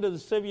to the end of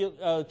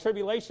the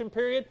tribulation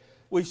period,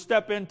 we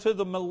step into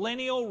the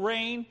millennial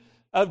reign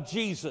of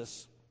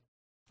Jesus.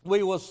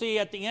 We will see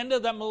at the end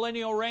of that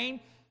millennial reign,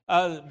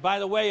 by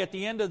the way, at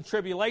the end of the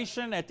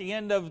tribulation, at the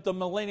end of the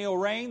millennial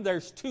reign,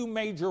 there's 2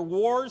 major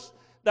wars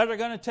that are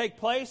going to take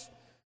place.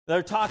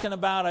 They're talking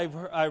about,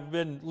 I've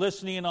been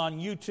listening on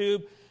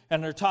YouTube,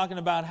 and they're talking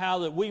about how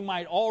that we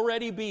might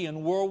already be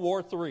in World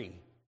War III.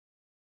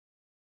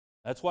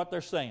 That's what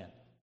they're saying,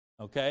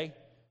 okay?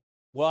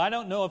 Well, I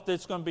don't know if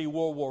it's going to be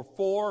World War IV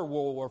or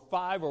World War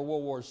V or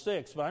World War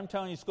VI, but I'm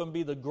telling you it's going to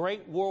be the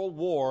Great World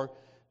War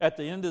at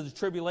the end of the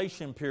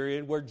tribulation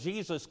period, where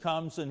Jesus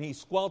comes and He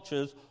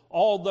squelches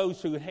all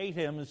those who hate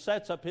Him and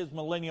sets up His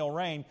millennial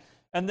reign.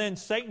 And then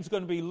Satan's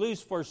going to be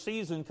loose for a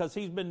season because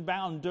he's been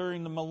bound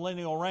during the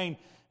millennial reign.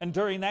 And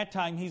during that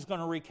time, he's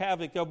going to wreak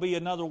havoc. There'll be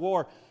another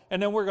war.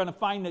 And then we're going to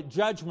find that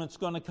judgment's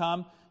going to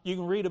come. You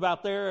can read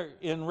about there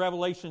in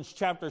Revelation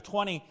chapter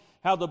 20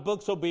 how the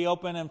books will be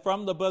open, and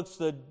from the books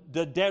the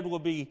dead will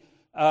be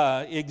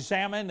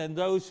examined, and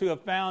those who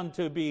have found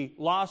to be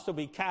lost will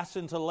be cast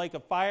into the lake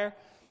of fire.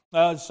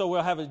 So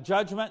we'll have a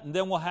judgment, and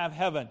then we'll have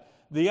heaven.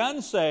 The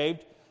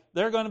unsaved,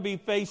 they're going to be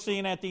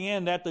facing at the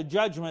end, at the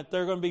judgment,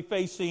 they're going to be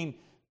facing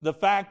the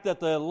fact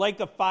that the lake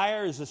of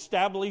fire is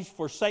established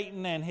for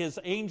Satan and his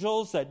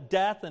angels, that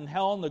death and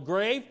hell and the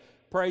grave,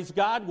 praise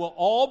God, will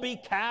all be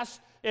cast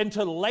into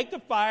the lake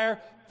of fire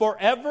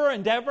forever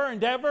and ever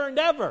and ever and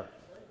ever.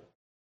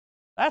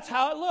 That's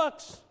how it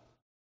looks.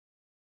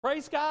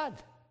 Praise God.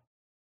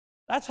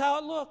 That's how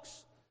it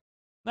looks.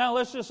 Now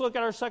let's just look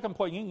at our second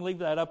point. You can leave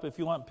that up if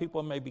you want.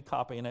 People may be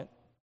copying it.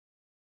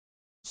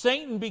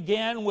 Sin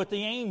began with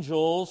the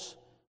angels,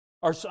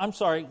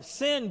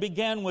 sin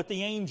began with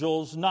the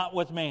angels, not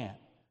with man.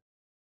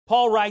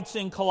 Paul writes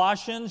in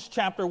Colossians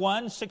chapter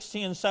 1,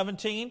 16 and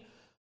 17,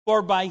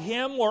 "For by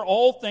Him were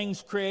all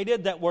things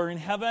created that were in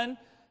heaven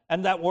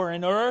and that were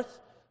in earth,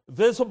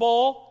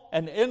 visible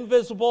and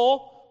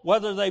invisible,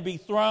 whether they be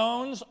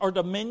thrones or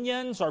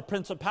dominions or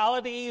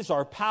principalities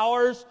or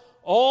powers,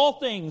 all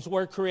things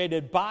were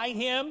created by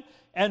Him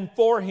and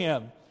for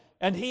Him.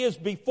 And He is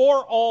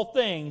before all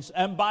things,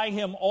 and by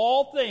Him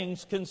all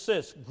things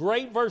consist."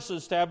 Great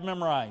verses to have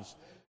memorized.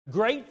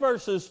 Great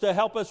verses to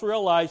help us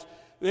realize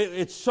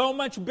it's so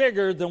much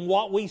bigger than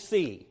what we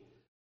see.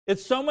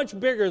 It's so much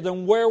bigger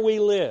than where we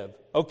live,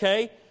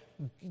 okay?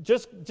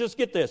 Just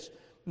get this.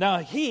 Now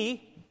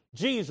He,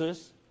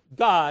 Jesus,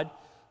 God,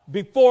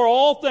 before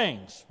all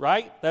things,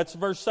 right? That's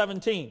verse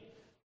 17.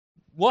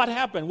 What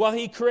happened? Well,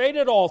 He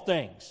created all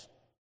things.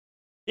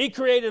 He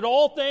created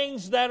all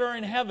things that are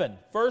in heaven.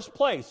 First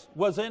place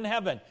was in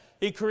heaven.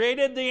 He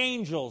created the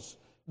angels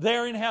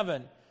there in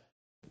heaven.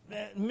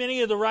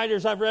 Many of the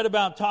writers I've read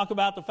about talk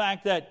about the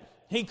fact that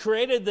He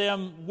created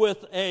them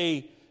with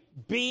a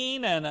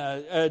being and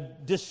a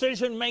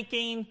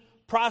decision-making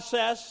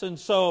process. And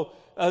so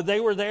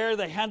they were there.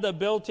 They had the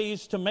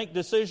abilities to make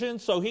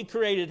decisions. So He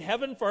created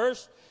heaven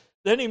first.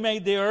 Then He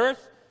made the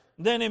earth.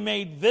 Then He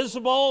made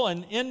visible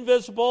and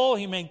invisible.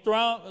 He made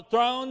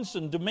thrones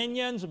and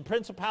dominions and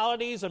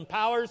principalities and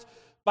powers.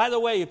 By the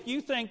way, if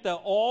you think that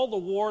all the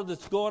war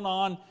that's going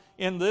on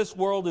in this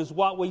world is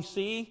what we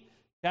see,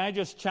 can I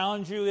just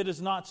challenge you, it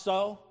is not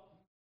so.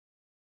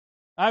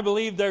 I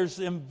believe there's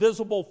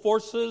invisible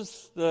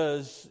forces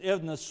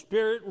in the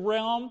spirit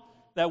realm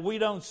that we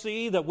don't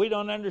see, that we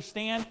don't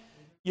understand.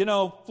 You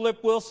know,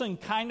 Flip Wilson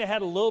kind of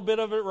had a little bit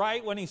of it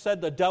right when he said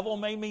the devil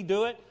made me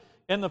do it,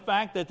 and the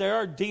fact that there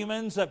are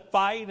demons that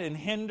fight and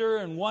hinder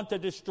and want to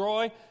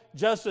destroy,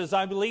 just as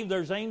I believe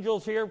there's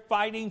angels here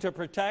fighting to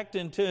protect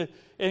and to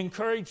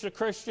encourage the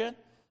Christian.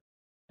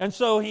 And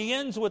so he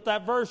ends with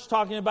that verse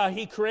talking about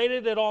he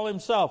created it all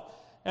himself.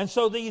 And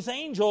so these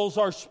angels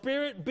are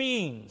spirit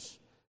beings.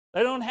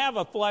 They don't have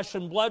a flesh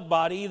and blood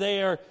body.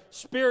 They are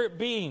spirit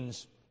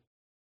beings.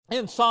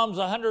 In Psalms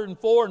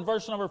 104 and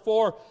verse number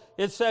 4,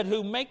 it said,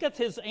 who maketh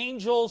his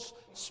angels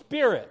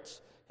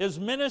spirits, his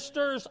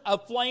ministers a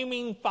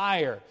flaming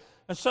fire.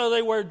 And so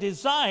they were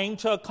designed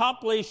to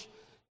accomplish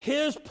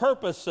his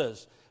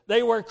purposes.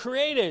 They were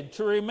created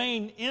to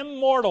remain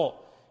immortal.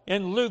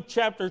 In Luke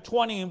chapter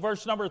 20 and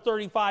verse number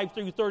 35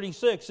 through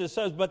 36, it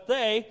says, but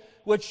they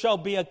which shall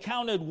be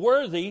accounted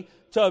worthy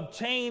to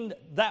obtain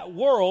that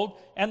world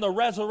and the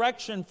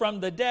resurrection from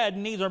the dead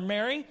neither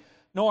marry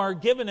nor are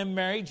given in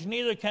marriage,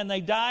 neither can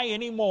they die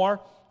any more,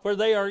 for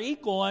they are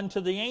equal unto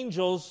the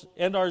angels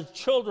and are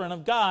children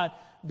of God,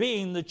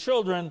 being the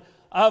children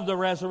of the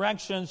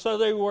resurrection. So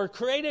they were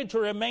created to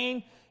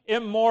remain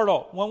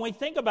immortal. When we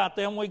think about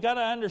them, we got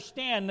to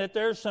understand that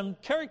there's some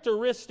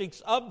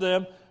characteristics of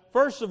them.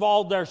 First of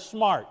all, they're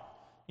smart.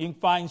 You can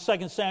find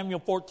 2 Samuel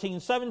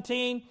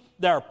 14:17.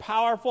 They're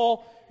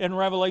powerful. In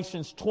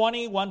Revelations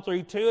 20, 1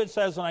 through 2, it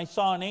says, and I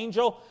saw an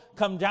angel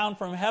come down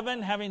from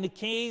heaven, having the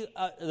key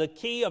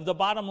of the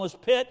bottomless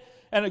pit,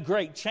 and a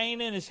great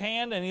chain in his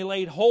hand, and he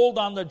laid hold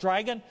on the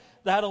dragon,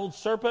 that old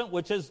serpent,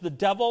 which is the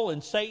devil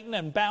and Satan,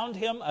 and bound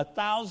him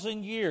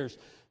 1,000 years.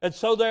 And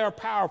so they are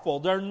powerful.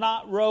 They're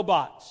not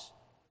robots.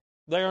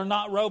 They are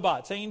not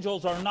robots.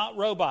 Angels are not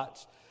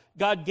robots.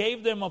 God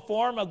gave them a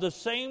form of the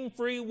same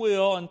free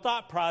will and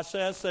thought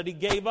process that he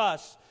gave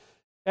us.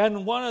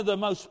 And one of the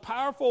most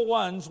powerful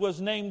ones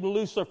was named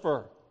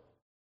Lucifer.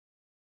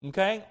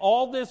 Okay?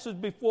 All this is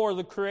before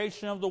the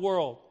creation of the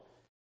world.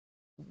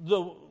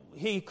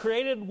 He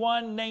created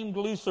one named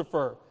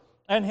Lucifer.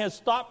 And his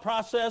thought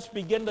process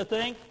began to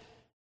think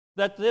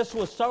that this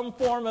was some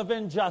form of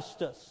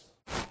injustice.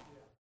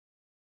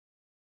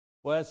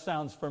 Well, that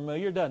sounds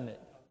familiar, doesn't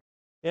it?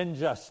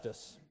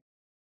 Injustice.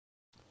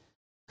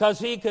 Because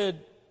he could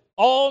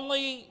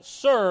only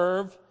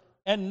serve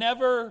and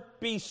never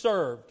be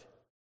served.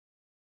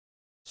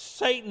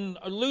 Satan,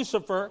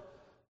 Lucifer,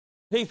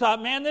 he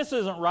thought, man, this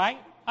isn't right.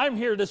 I'm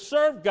here to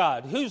serve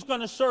God. Who's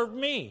going to serve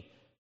me?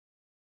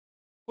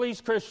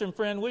 Please, Christian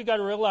friend, we got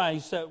to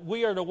realize that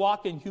we are to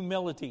walk in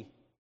humility.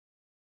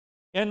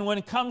 And when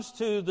it comes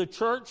to the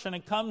church and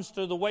it comes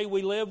to the way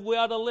we live, we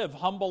ought to live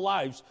humble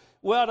lives.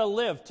 We ought to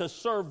live to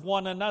serve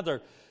one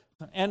another.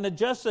 And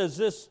just as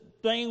this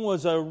thing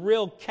was a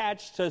real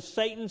catch to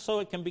Satan, so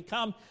it can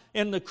become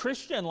in the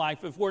Christian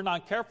life, if we're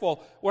not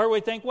careful, where we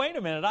think, wait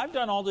a minute, I've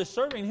done all this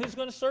serving, who's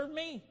going to serve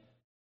me?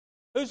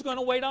 Who's going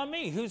to wait on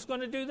me? Who's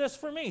going to do this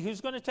for me?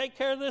 Who's going to take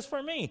care of this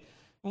for me?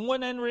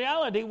 When in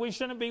reality, we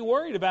shouldn't be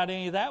worried about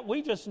any of that.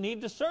 We just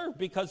need to serve,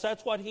 because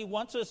that's what he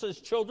wants us as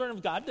children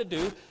of God to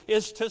do,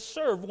 is to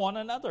serve one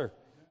another,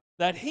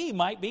 that he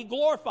might be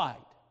glorified.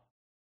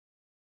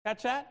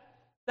 Catch that?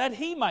 That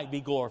he might be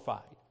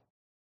glorified.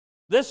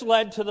 This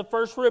led to the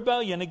first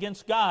rebellion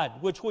against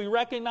God, which we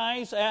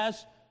recognize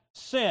as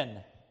sin.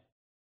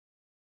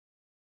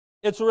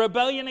 It's a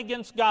rebellion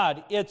against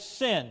God. It's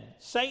sin.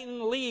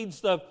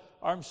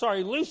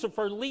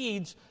 Lucifer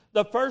leads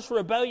the first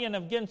rebellion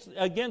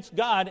against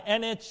God,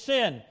 and it's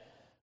sin.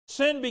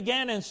 Sin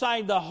began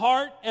inside the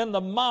heart and the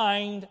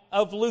mind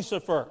of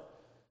Lucifer.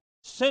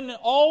 Sin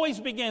always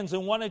begins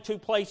in one or two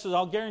places.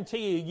 I'll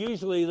guarantee you,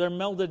 usually they're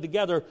melded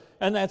together,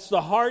 and that's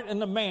the heart and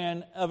the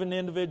man of an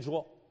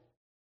individual.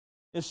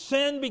 If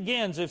sin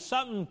begins, if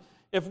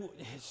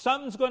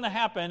something's going to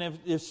happen,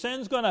 if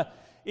sin's going to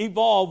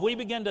evolve, we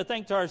begin to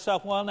think to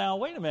ourselves, well, now,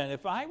 wait a minute,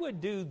 if I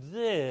would do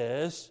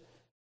this,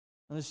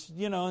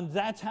 and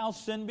that's how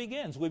sin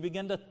begins. We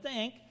begin to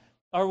think,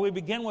 or we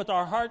begin with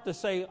our heart to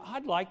say,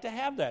 I'd like to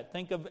have that.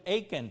 Think of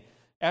Achan.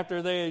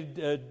 After they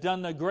had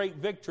done the great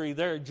victory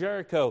there at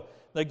Jericho,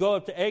 they go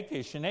up to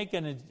Achish, and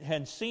Achan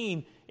had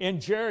seen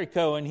in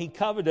Jericho, and he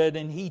coveted,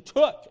 and he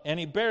took, and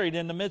he buried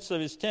in the midst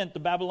of his tent the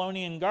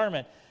Babylonian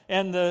garment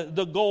and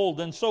the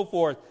gold and so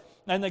forth.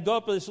 And they go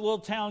up to this little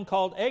town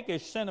called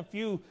Achish, send a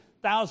few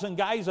thousand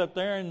guys up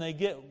there, and they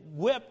get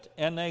whipped,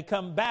 and they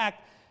come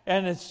back.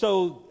 And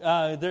so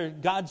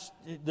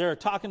they're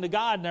talking to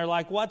God, and they're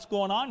like, what's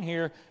going on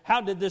here? How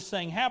did this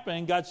thing happen?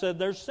 And God said,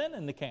 there's sin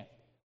in the camp.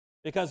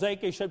 Because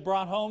Achish had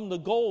brought home the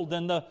gold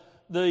and the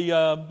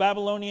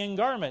Babylonian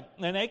garment.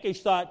 And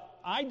Achish thought,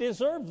 I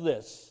deserve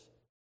this.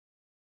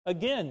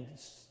 Again,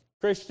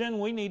 Christian,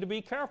 we need to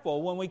be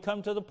careful when we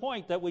come to the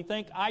point that we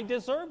think, I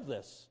deserve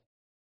this.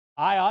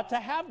 I ought to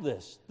have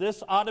this.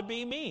 This ought to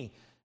be me.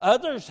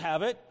 Others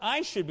have it.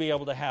 I should be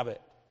able to have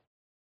it.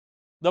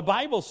 The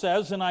Bible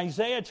says in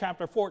Isaiah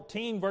chapter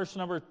 14, verse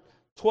number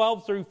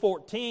 12 through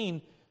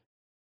 14,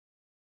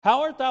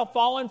 how art thou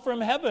fallen from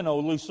heaven, O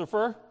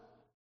Lucifer,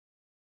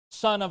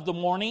 son of the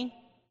morning?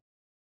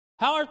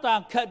 How art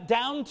thou cut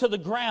down to the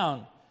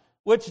ground,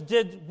 which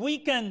did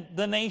weaken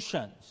the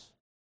nations?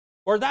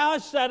 For thou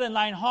hast said in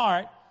thine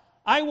heart,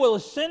 I will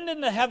ascend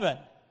into heaven.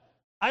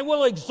 I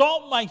will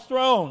exalt my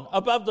throne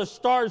above the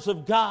stars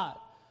of God.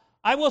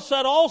 I will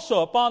set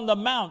also upon the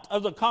mount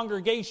of the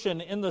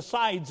congregation in the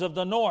sides of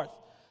the north.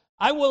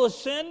 I will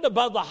ascend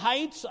above the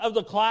heights of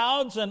the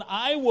clouds, and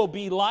I will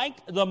be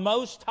like the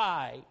Most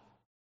High.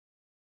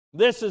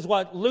 This is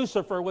what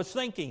Lucifer was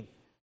thinking.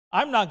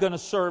 I'm not going to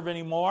serve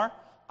anymore.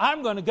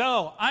 I'm going to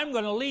go. I'm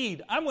going to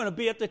lead. I'm going to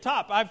be at the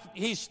top.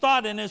 He's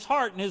thought in his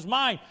heart and his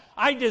mind,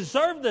 I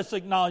deserve this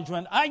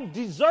acknowledgement. I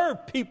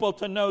deserve people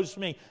to notice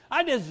me.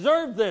 I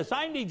deserve this.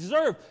 I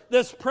deserve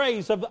this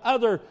praise of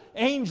other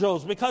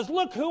angels because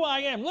look who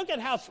I am. Look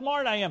at how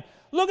smart I am.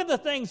 Look at the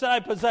things that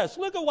I possess.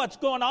 Look at what's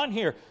going on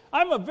here.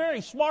 I'm a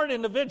very smart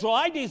individual.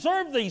 I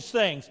deserve these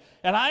things.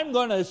 And I'm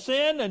going to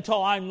ascend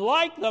until I'm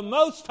like the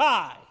Most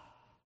High.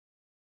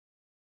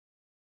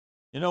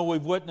 You know,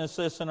 we've witnessed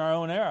this in our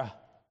own era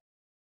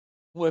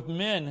with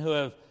men who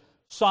have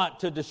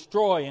sought to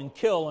destroy and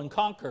kill and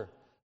conquer.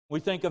 We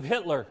think of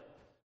Hitler,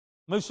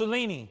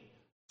 Mussolini,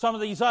 some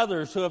of these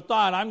others who have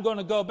thought, I'm going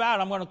to go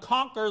about, I'm going to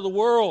conquer the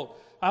world.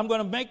 I'm going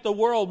to make the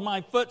world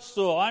my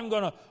footstool. I'm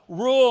going to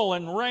rule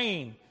and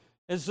reign.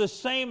 It's the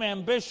same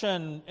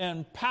ambition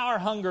and power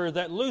hunger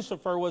that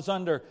Lucifer was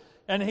under.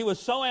 And he was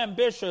so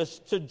ambitious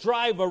to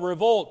drive a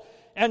revolt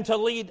and to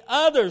lead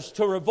others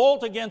to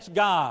revolt against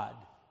God.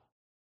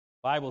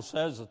 The Bible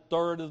says a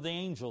third of the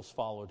angels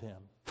followed him.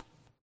 A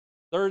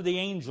third of the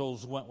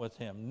angels went with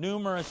him.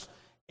 Numerous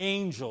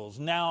angels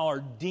now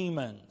are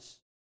demons.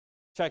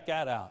 Check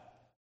that out.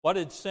 What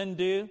did sin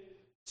do?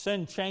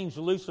 Sin changed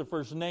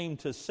Lucifer's name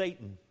to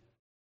Satan.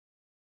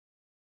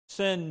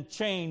 Sin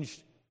changed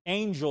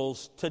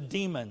angels to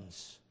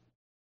demons.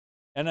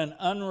 And an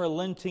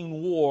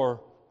unrelenting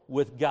war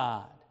with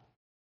God.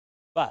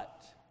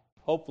 But,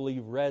 hopefully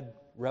you've read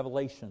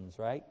Revelations,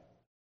 right?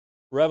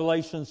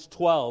 Revelations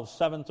 12,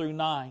 7 through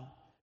 9.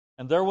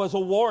 And there was a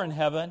war in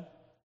heaven.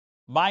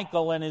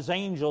 Michael and his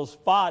angels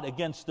fought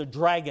against the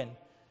dragon.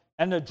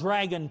 And the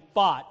dragon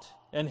fought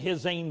and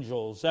his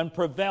angels and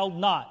prevailed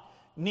not.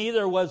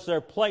 Neither was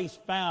their place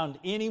found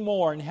any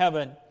more in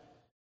heaven.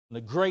 And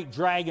the great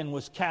dragon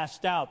was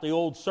cast out, the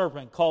old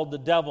serpent called the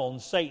devil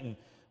and Satan,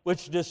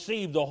 which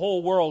deceived the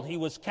whole world. He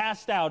was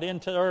cast out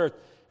into the earth,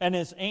 and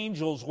his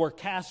angels were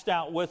cast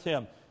out with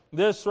him.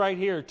 This right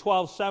here,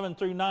 12, 7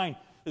 through 9,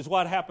 is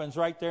what happens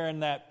right there in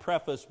that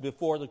preface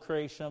before the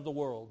creation of the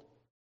world.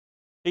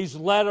 He's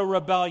led a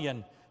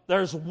rebellion.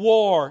 There's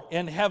war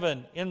in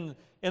heaven in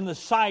the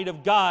sight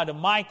of God. And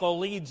Michael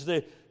leads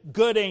the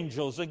good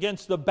angels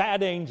against the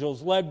bad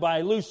angels led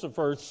by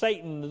Lucifer,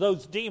 Satan,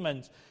 those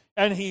demons.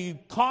 And he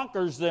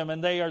conquers them,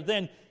 and they are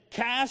then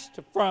cast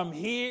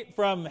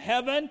from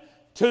heaven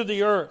to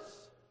the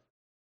earth.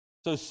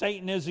 So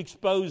Satan is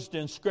exposed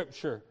in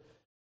Scripture.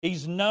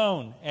 He's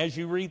known, as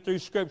you read through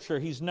Scripture,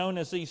 he's known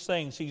as these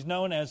things. He's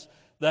known as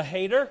the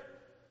hater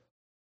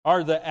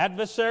or the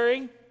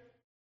adversary.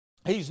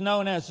 He's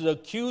known as the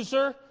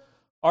accuser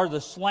or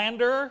the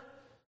slanderer.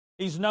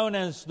 He's known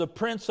as the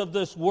prince of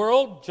this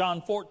world,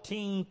 John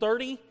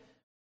 14:30.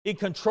 He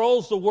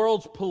controls the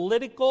world's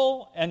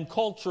political and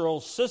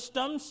cultural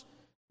systems,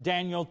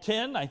 Daniel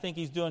 10. I think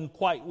he's doing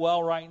quite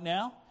well right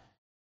now.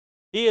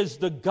 He is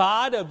the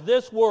God of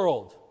this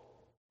world.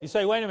 You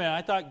say, wait a minute,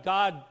 I thought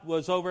God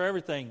was over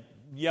everything.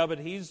 Yeah, but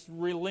he's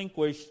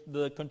relinquished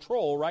the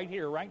control right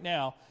here, right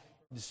now.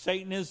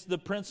 Satan is the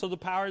prince of the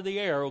power of the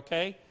air,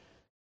 okay?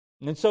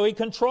 And so he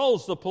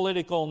controls the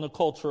political and the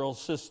cultural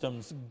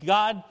systems.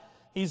 God,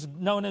 he's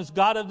known as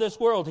God of this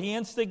world. He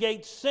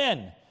instigates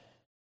sin.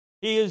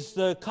 He is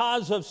the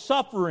cause of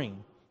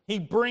suffering. He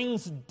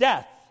brings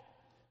death.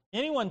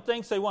 Anyone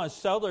thinks they want to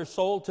sell their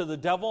soul to the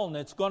devil and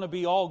it's going to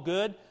be all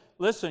good?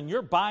 Listen,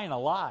 you're buying a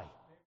lie.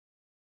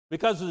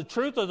 Because the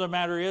truth of the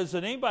matter is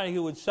that anybody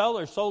who would sell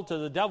their soul to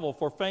the devil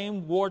for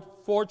fame,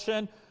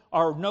 fortune,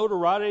 or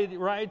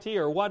notoriety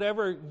or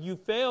whatever, you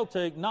fail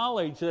to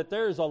acknowledge that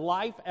there is a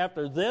life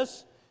after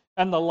this,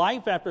 and the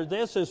life after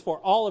this is for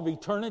all of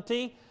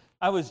eternity.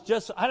 I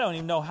don't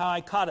even know how I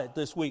caught it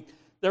this week.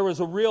 There was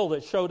a reel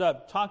that showed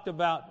up, talked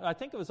about, I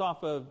think it was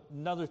off of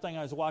another thing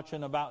I was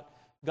watching about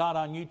God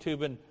on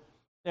YouTube,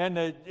 and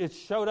it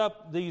showed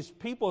up these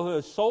people who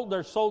have sold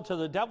their soul to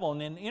the devil,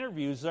 and in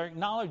interviews they're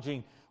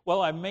acknowledging,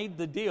 well, I made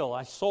the deal.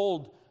 I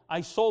sold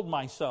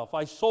myself.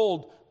 I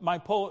sold my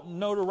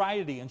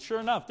notoriety. And sure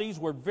enough, these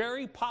were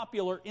very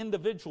popular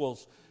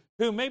individuals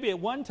who maybe at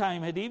one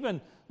time had even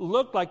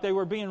looked like they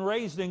were being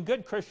raised in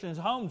good Christian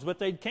homes, but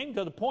they came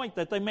to the point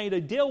that they made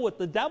a deal with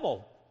the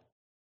devil.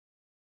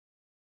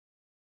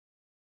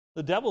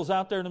 The devil's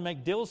out there to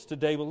make deals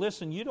today, but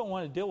listen, you don't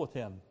want to deal with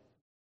him.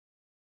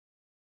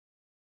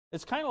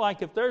 It's kind of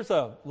like if there's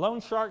a loan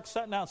shark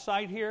sitting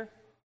outside here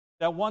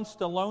that wants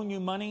to loan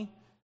you money,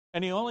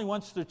 and he only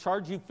wants to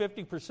charge you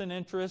 50%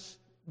 interest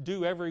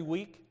due every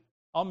week,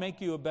 I'll make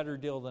you a better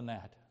deal than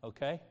that,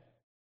 okay?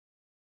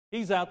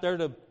 He's out there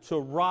to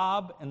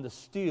rob and to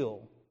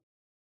steal.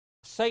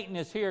 Satan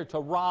is here to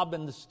rob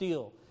and to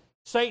steal.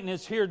 Satan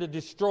is here to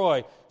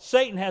destroy.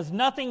 Satan has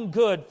nothing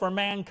good for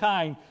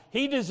mankind.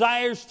 He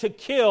desires to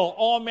kill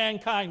all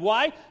mankind.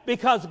 Why?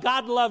 Because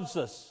God loves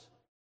us.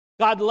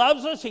 God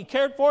loves us. He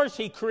cared for us.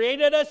 He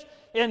created us.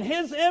 In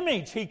His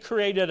image, He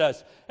created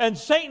us. And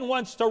Satan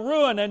wants to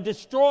ruin and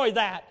destroy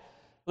that.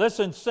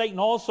 Listen, Satan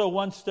also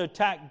wants to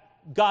attack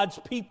God's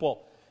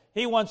people.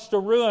 He wants to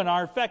ruin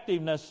our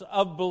effectiveness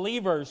of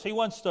believers. He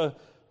wants to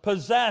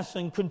possess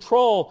and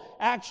control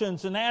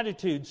actions and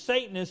attitudes.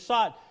 Satan is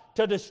sought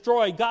to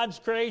destroy God's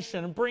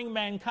creation and bring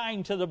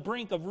mankind to the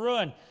brink of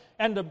ruin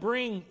and to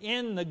bring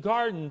in the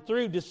garden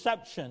through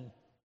deception.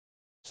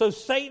 So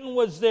Satan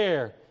was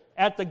there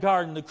at the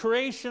garden, the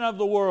creation of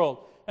the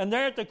world. And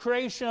there at the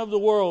creation of the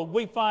world,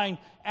 we find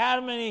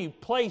Adam and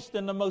Eve placed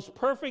in the most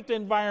perfect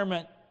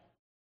environment.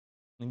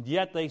 And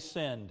yet they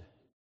sinned.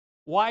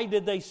 Why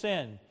did they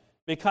sin?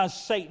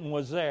 Because Satan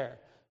was there.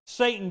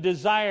 Satan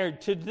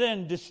desired to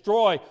then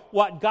destroy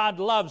what God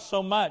loves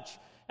so much.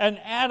 And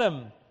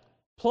Adam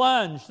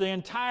plunged the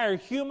entire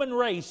human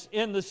race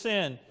into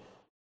sin.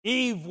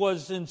 Eve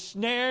was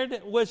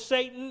ensnared with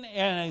Satan,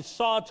 and he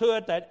saw to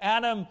it that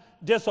Adam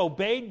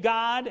disobeyed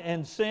God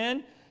and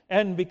sinned.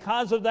 And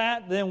because of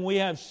that, then we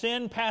have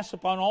sin passed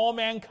upon all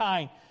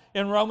mankind.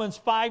 In Romans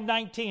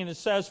 5:19, it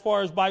says,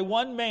 "For as by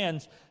one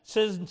man's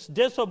sin's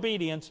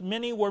disobedience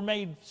many were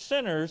made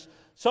sinners,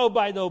 so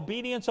by the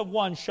obedience of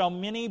one shall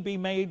many be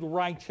made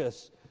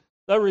righteous."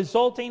 The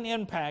resulting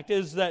impact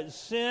is that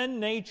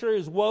sin nature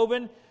is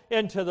woven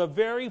into the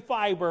very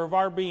fiber of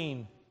our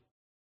being.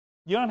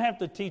 You don't have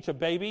to teach a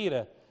baby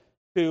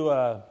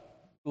to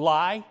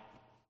lie.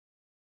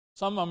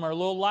 Some of them are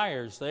little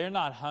liars. They're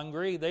not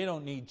hungry. They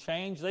don't need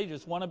change. They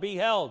just want to be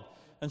held.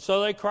 And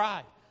so they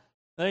cry.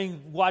 They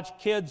watch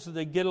kids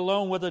that get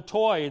alone with a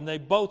toy, and they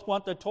both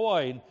want the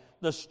toy. And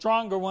the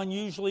stronger one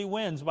usually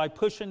wins by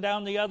pushing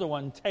down the other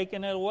one,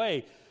 taking it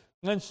away.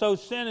 And so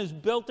sin is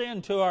built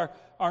into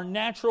our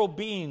natural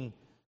being.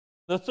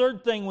 The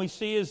third thing we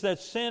see is that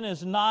sin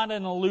is not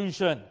an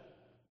illusion.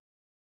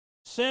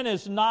 Sin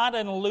is not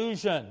an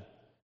illusion.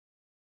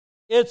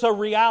 It's a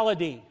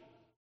reality.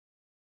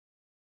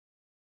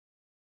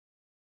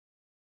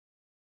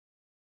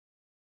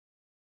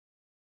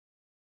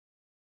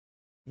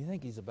 You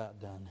think he's about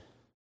done.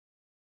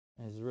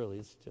 And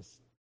it's just,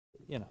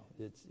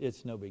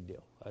 it's no big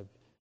deal.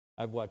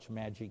 I've watched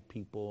magic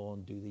people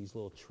and do these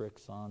little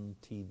tricks on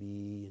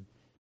TV. And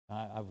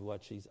I've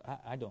watched these.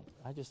 I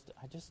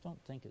just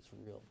don't think it's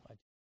real.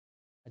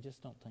 I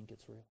just don't think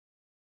it's real.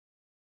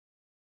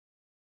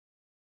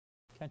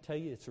 Can I tell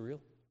you it's real?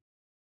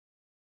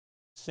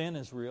 Sin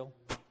is real.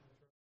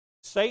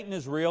 Satan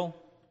is real.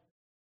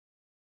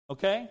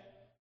 Okay?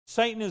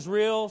 Satan is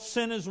real.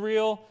 Sin is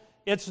real.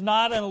 It's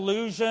not an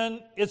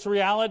illusion. It's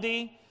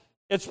reality.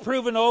 It's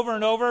proven over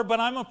and over. But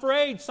I'm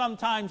afraid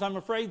sometimes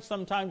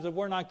if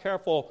we're not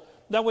careful,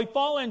 that we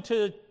fall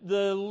into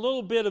the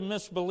little bit of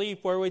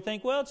misbelief where we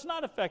think, well, it's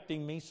not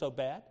affecting me so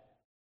bad.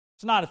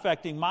 It's not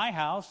affecting my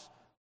house.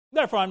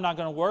 Therefore, I'm not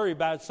going to worry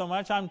about it so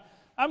much. I'm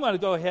going to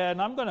go ahead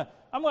and I'm going to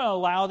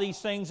allow these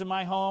things in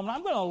my home. And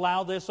I'm going to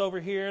allow this over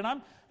here.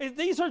 And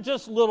these are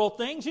just little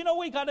things.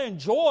 We got to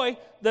enjoy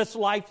this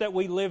life that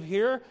we live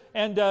here.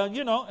 And,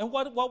 and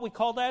what we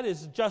call that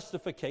is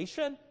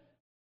justification.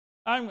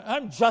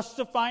 I'm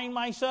justifying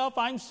myself.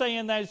 I'm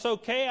saying that it's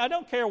okay. I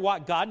don't care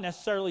what God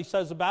necessarily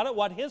says about it,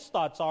 what His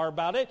thoughts are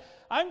about it.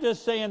 I'm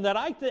just saying that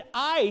I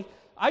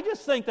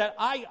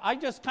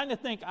just kind of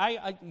think,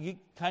 you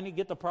kind of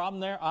get the problem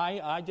there.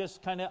 I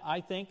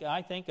think,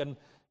 and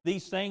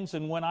these things,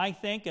 and when I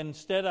think,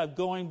 instead of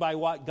going by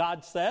what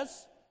God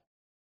says,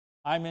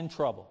 I'm in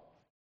trouble.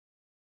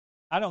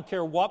 I don't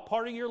care what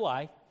part of your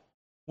life,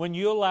 when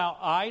you allow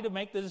I to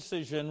make the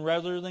decision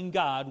rather than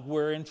God,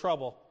 we're in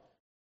trouble.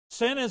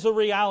 Sin is a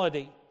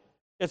reality.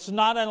 It's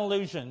not an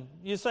illusion.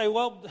 You say,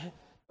 well,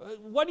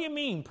 what do you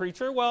mean,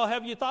 preacher? Well,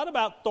 have you thought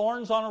about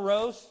thorns on a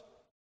rose?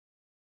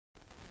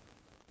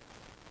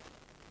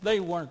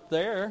 They weren't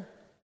there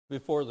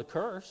before the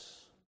curse.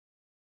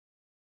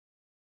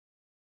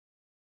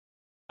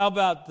 How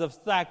about the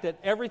fact that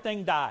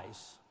everything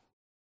dies?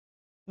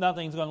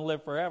 Nothing's going to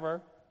live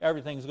forever.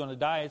 Everything's going to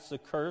die. It's the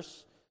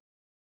curse.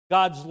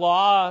 God's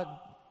law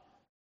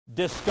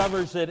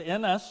discovers it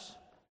in us.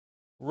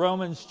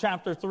 Romans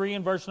chapter 3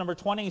 and verse number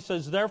 20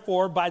 says,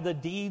 "Therefore, by the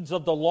deeds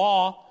of the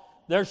law,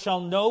 there shall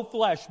no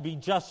flesh be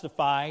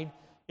justified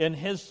in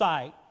His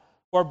sight.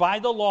 For by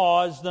the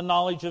law is the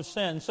knowledge of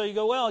sin." So you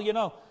go, well,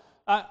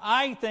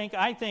 I think.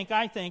 That's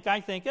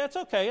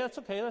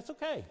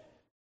okay.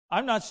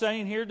 I'm not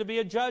saying here to be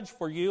a judge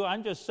for you.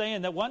 I'm just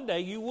saying that one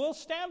day you will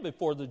stand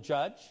before the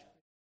judge.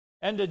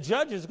 And the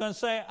judge is going to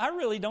say, I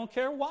really don't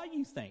care what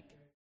you think.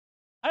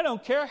 I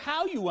don't care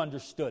how you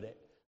understood it.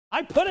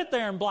 I put it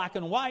there in black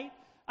and white.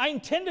 I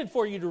intended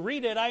for you to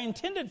read it. I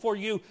intended for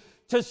you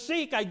to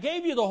seek. I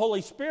gave you the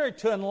Holy Spirit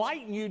to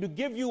enlighten you, to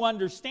give you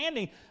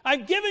understanding.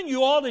 I've given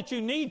you all that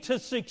you need to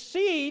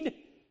succeed,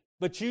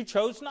 but you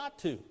chose not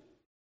to.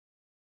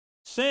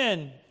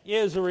 Sin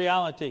is a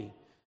reality.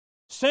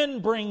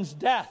 Sin brings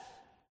death.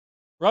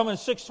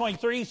 Romans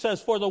 6:23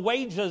 says, for the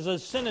wages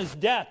of sin is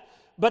death,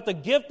 but the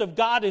gift of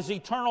God is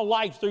eternal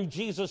life through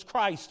Jesus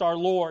Christ our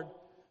Lord.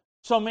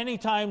 So many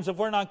times, if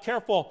we're not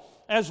careful,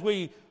 as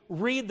we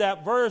read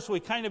that verse, we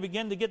kind of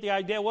begin to get the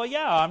idea, well,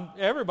 yeah,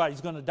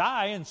 everybody's going to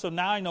die, and so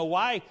now I know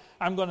why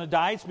I'm going to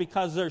die. It's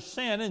because there's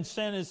sin, and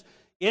sin is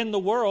in the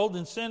world,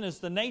 and sin is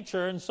the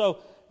nature, and so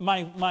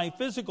my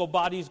physical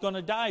body is going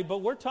to die. But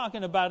we're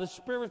talking about a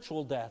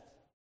spiritual death.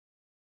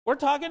 We're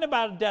talking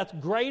about a death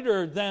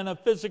greater than a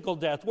physical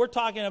death. We're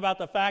talking about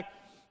the fact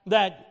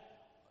that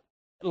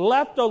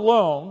left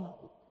alone,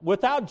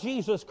 without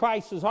Jesus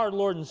Christ as our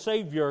Lord and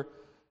Savior,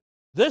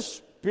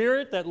 this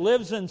spirit that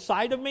lives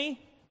inside of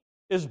me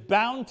is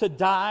bound to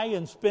die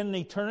and spend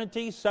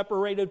eternity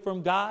separated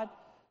from God,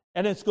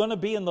 and it's going to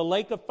be in the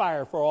lake of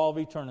fire for all of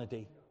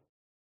eternity.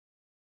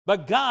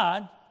 But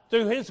God,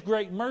 through His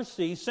great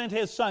mercy, sent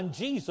His Son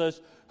Jesus,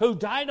 who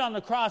died on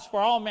the cross for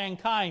all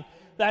mankind,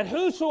 that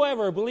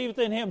whosoever believeth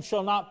in Him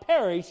shall not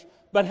perish,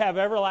 but have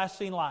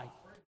everlasting life.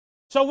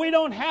 So we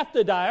don't have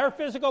to die. Our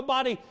physical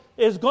body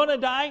is going to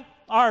die.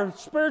 Our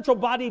spiritual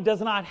body does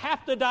not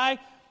have to die.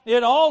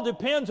 It all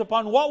depends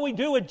upon what we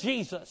do with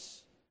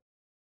Jesus.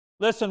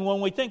 Listen, when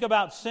we think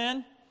about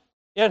sin,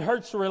 it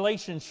hurts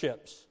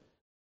relationships.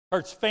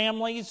 Hurts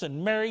families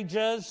and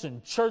marriages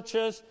and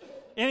churches.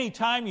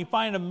 Anytime you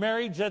find a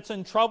marriage that's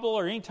in trouble,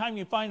 or anytime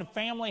you find a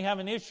family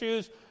having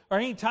issues, or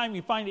anytime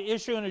you find an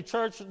issue in a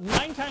church,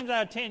 9 times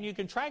out of 10 you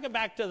can track it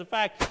back to the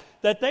fact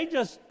that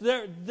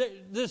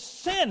this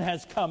sin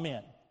has come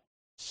in.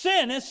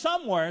 Sin is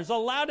somewhere, has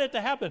allowed it to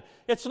happen.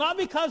 It's not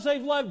because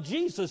they've loved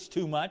Jesus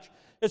too much.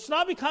 It's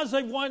not because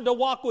they've wanted to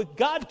walk with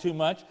God too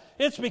much.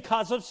 It's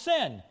because of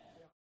sin.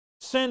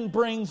 Sin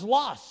brings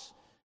loss.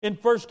 In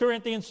 1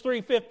 Corinthians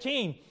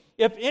 3:15,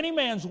 if any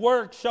man's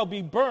work shall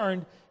be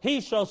burned, he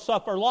shall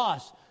suffer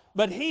loss.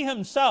 But he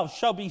himself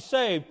shall be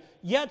saved,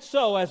 yet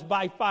so as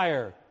by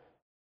fire.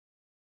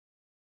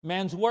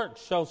 Man's work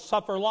shall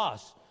suffer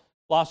loss.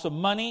 Loss of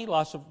money,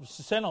 loss of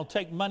sin will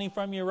take money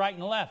from you right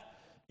and left.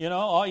 You know,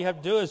 all you have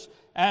to do is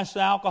ask the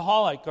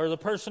alcoholic or the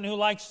person who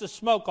likes to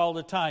smoke all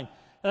the time.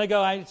 And they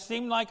go, I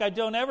seem like I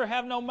don't ever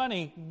have no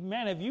money.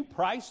 Man, have you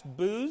priced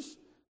booze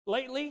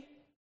lately?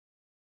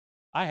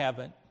 I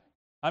haven't.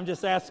 I'm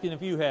just asking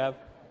if you have.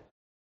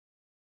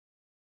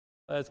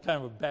 That's kind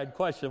of a bad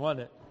question,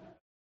 wasn't it?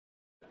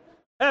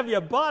 Have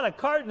you bought a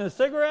carton of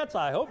cigarettes?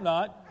 I hope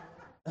not.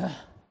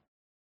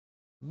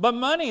 But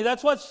money,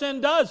 that's what sin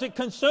does. It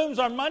consumes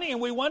our money,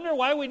 and we wonder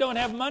why we don't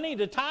have money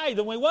to tithe,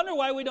 and we wonder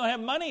why we don't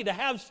have money to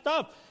have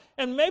stuff.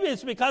 And maybe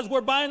it's because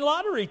we're buying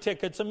lottery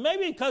tickets, and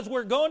maybe because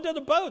we're going to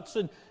the boats,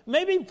 and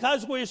maybe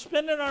because we're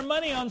spending our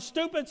money on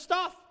stupid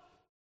stuff.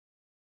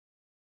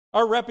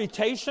 Our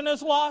reputation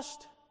is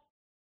lost.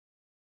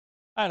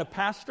 I had a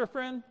pastor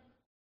friend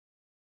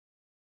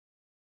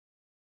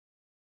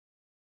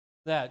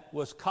that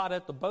was caught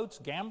at the boats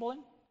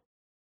gambling.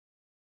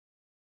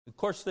 Of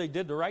course, they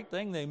did the right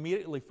thing. They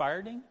immediately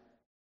fired him.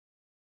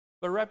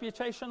 But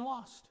reputation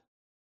lost.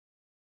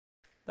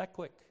 That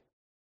quick.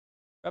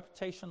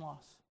 Reputation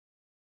loss.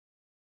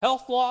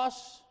 Health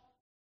loss.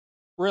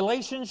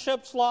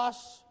 Relationships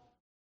lost.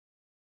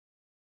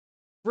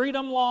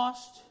 Freedom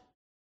lost.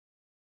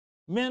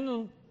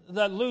 Men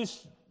that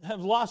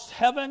have lost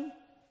heaven.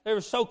 They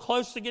were so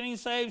close to getting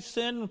saved.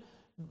 Sin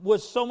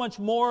was so much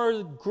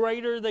more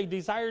greater. They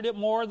desired it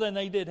more than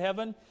they did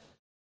heaven.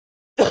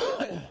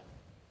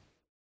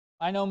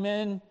 I know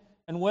men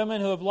and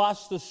women who have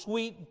lost the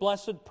sweet,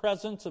 blessed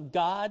presence of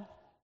God.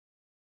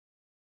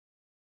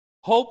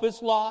 Hope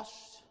is lost.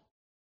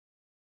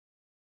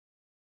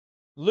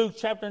 Luke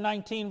chapter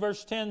 19,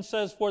 verse 10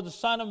 says, for the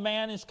Son of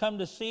Man is come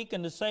to seek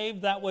and to save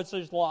that which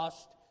is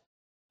lost.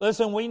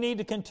 Listen, we need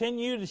to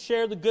continue to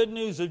share the good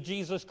news of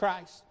Jesus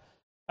Christ.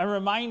 I'm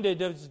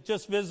reminded of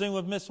just visiting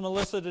with Miss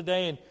Melissa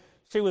today, and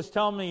she was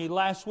telling me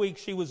last week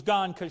she was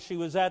gone because she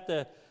was at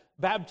the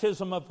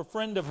baptism of a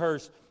friend of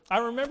hers. I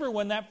remember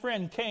when that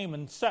friend came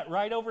and sat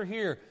right over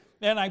here,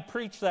 and I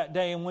preached that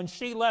day, and when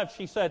she left,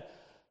 she said,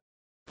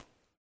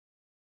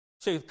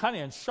 she was kind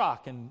of in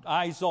shock and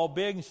eyes all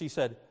big, and she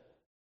said,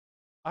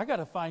 I got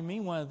to find me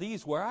one of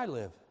these where I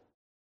live.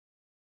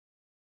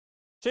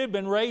 She had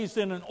been raised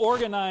in an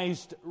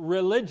organized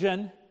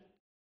religion,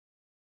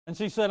 and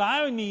she said,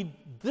 I need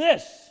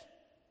this.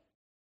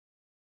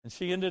 And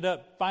she ended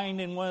up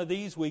finding one of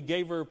these. We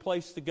gave her a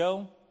place to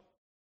go.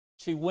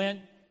 She went,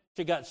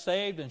 she got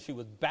saved, and she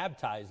was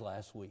baptized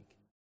last week.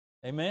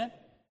 Amen?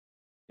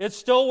 It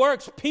still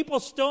works. People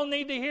still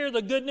need to hear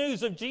the good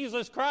news of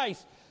Jesus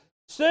Christ.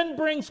 Sin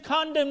brings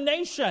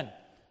condemnation.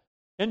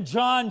 In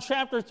John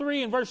chapter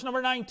 3 and verse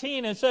number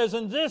 19, it says,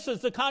 and this is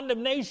the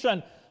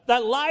condemnation,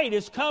 that light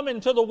is come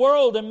into the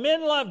world, and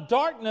men love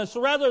darkness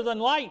rather than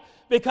light,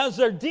 because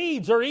their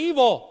deeds are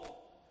evil.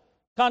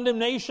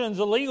 Condemnation is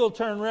a legal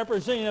term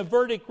representing a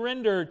verdict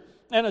rendered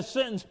and a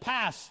sentence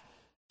passed.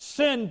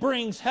 Sin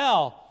brings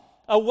hell,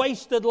 a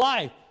wasted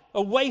life,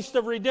 a waste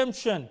of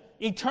redemption,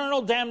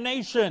 eternal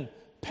damnation,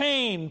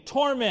 pain,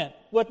 torment,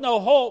 with no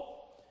hope.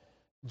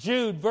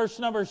 Jude, verse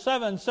number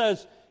 7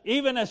 says,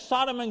 even as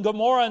Sodom and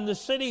Gomorrah and the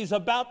cities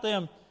about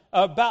them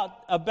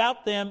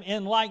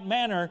in like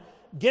manner,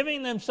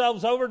 giving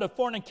themselves over to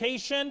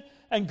fornication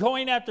and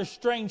going after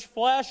strange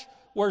flesh,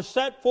 were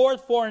set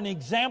forth for an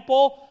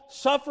example,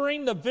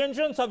 suffering the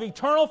vengeance of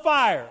eternal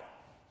fire.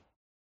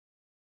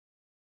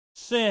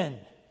 Sin,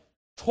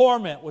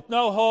 torment with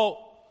no hope.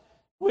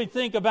 We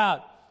think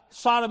about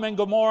Sodom and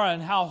Gomorrah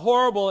and how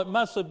horrible it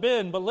must have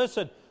been, but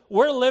listen,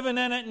 we're living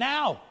in it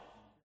now.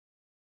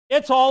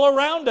 It's all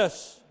around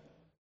us.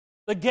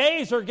 The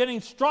gays are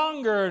getting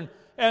stronger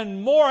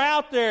and more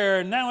out there,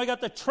 and now we got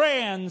the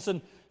trans,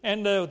 and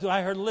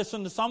I heard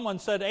listen to someone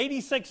said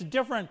 86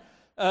 different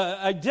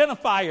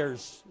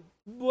identifiers.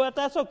 But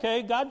that's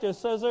okay. God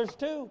just says there's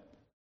two.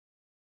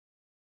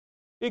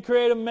 He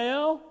created a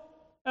male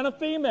and a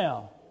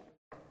female.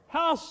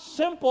 How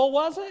simple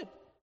was it?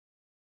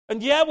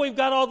 And yet we've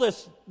got all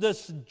this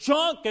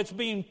junk that's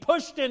being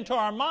pushed into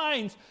our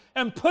minds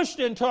and pushed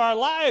into our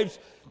lives.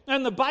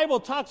 And the Bible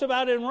talks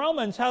about in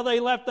Romans how they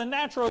left the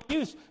natural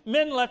use.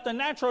 Men left the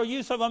natural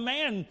use of a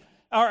man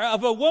or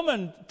of a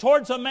woman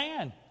towards a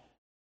man.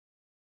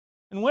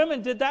 And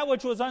women did that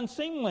which was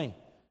unseemly.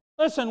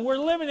 Listen, we're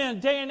living in a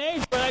day and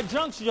age where that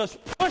junk's just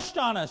pushed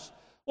on us.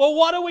 Well,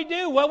 what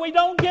do? Well, we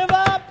don't give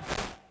up.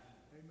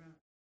 Amen.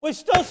 We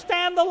still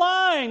stand the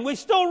line. We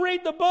still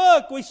read the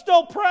book. We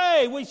still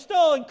pray. We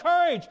still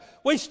encourage.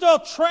 We still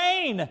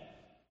train.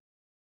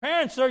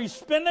 Parents, are you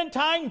spending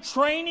time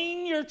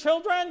training your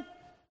children?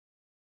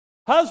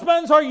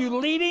 Husbands, are you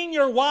leading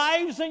your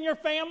wives and your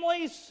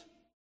families?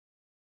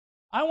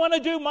 I want to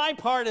do my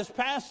part as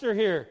pastor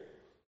here.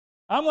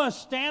 I'm going to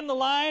stand the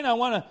line. I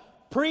want to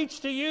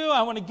preach to you.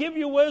 I want to give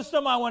you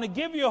wisdom. I want to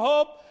give you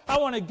hope. I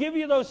want to give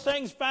you those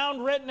things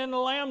found written in the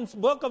Lamb's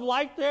book of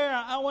life there.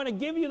 I want to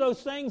give you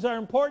those things that are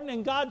important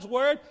in God's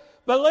word.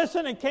 But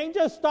listen, it can't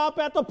just stop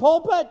at the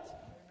pulpit.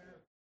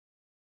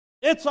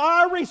 It's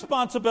our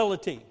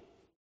responsibility.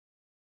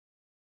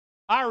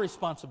 Our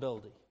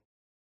responsibility.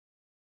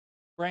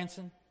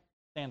 Branson,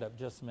 stand up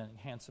just a minute.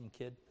 Handsome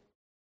kid.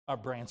 Or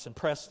Branson.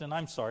 Preston,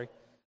 I'm sorry.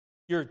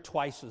 You're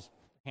twice as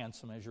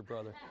handsome as your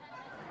brother.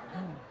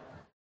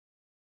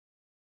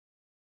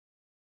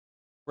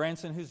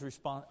 Branson, who's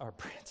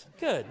Branson.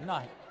 Good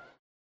night.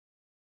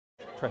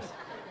 Preston.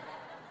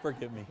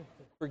 Forgive me.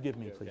 Forgive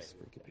me, please.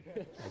 Forgive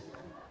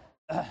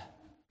me.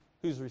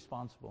 Who's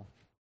responsible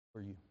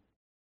for you?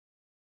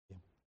 You.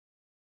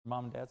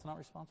 Mom and Dad's not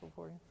responsible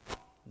for you?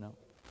 No.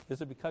 Is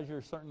it because you're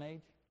a certain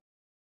age?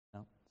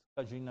 No. It's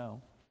because you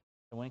know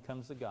that when it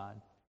comes to God,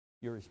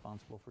 you're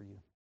responsible for you.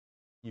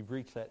 You've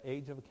reached that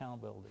age of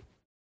accountability.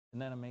 Isn't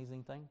that an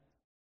amazing thing?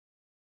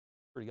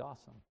 Pretty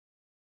awesome.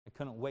 I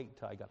couldn't wait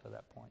till I got to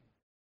that point,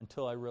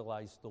 until I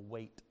realized the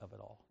weight of it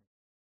all.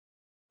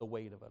 The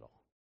weight of it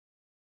all.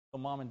 So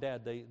Mom and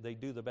Dad, they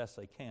do the best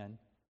they can,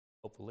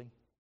 hopefully.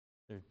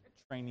 They're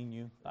training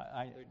you.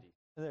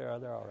 They're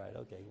all right.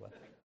 Okay, well.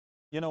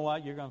 You know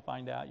what? You're going to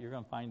find out. You're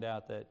going to find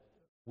out that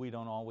we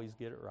don't always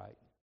get it right.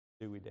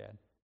 Do we, Dad?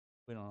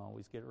 We don't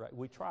always get it right.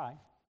 We try.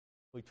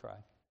 We try.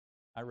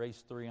 I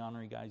raised 3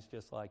 honorary guys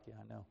just like you,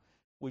 I know.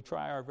 We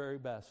try our very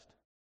best.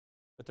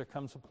 But there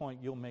comes a point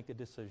you'll make a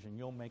decision.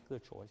 You'll make the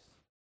choice.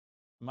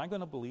 Am I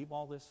going to believe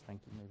all this?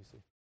 Thank you, maybe.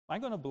 Am I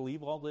going to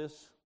believe all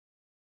this?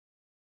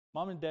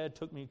 Mom and Dad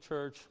took me to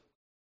church.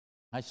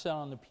 I sat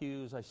on the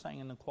pews. I sang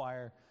in the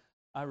choir.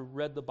 I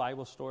read the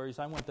Bible stories.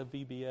 I went to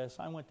VBS.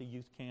 I went to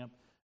youth camp.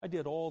 I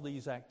did all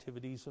these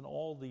activities and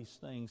all these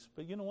things.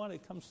 But you know what?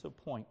 It comes to a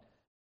point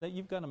that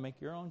you've got to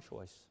make your own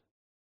choice.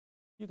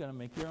 You've got to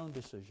make your own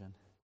decision.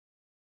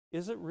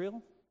 Is it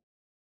real?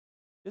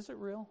 Is it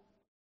real?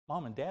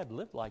 Mom and Dad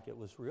lived like it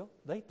was real.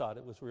 They thought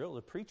it was real.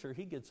 The preacher,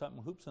 he gets up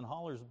and hoops and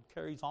hollers and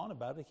carries on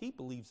about it. He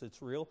believes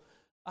it's real.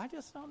 I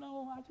just don't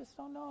know. I just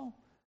don't know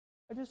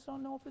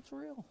if it's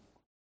real.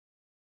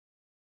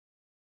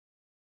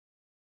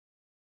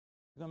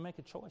 You're going to make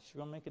a choice. You're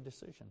going to make a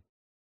decision.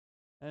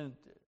 And,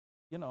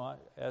 you know,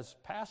 as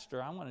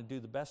pastor, I want to do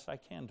the best I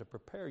can to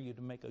prepare you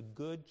to make a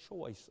good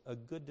choice, a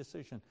good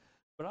decision.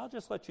 But I'll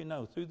just let you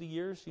know, through the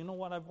years, you know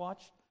what I've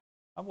watched?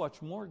 I've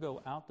watched more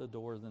go out the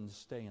door than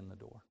stay in the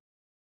door.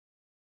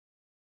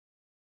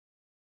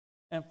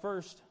 And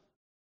first,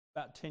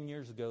 about 10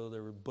 years ago,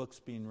 there were books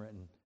being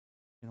written.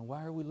 You know,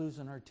 why are we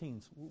losing our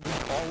teens?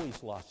 We've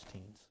always lost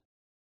teens.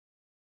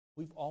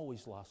 We've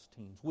always lost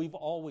teens. We've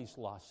always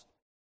lost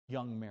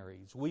young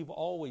marrieds. We've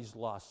always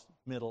lost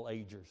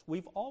middle-agers.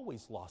 We've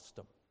always lost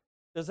them.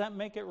 Does that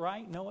make it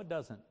right? No, it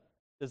doesn't.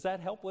 Does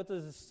that help with the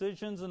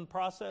decisions and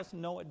process?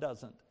 No, it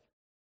doesn't.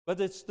 But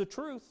it's the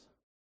truth.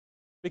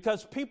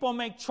 Because people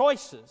make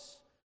choices.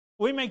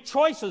 We make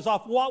choices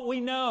off what we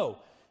know.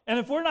 And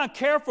if we're not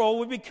careful,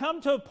 we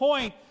become to a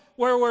point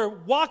where we're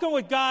walking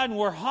with God and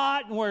we're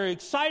hot and we're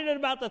excited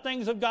about the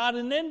things of God,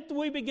 and then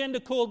we begin to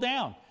cool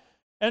down.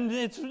 And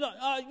it's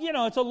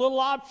it's a little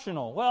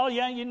optional. Well,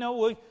 yeah, you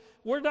know,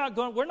 we're not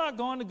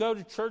going to go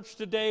to church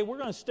today. We're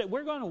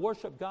going to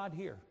worship God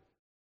here.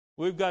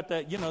 We've got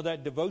that,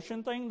 that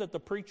devotion thing that the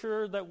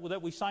preacher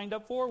that we signed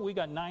up for. We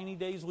got 90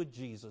 days with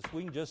Jesus.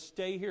 We can just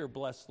stay here,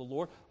 bless the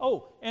Lord.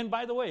 Oh, and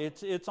by the way,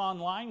 it's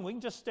online. We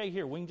can just stay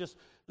here. There's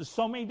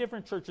so many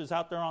different churches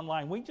out there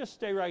online. We can just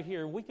stay right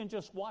here. We can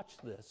just watch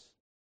this.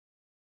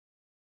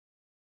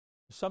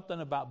 There's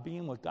something about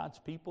being with God's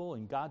people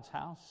in God's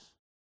house,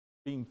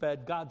 being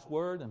fed God's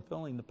word and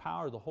feeling the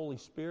power of the Holy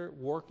Spirit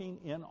working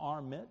in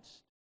our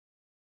midst.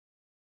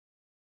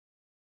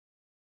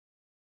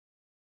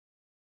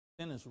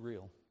 Sin is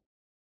real.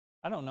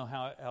 I don't know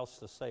how else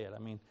to say it. I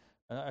mean,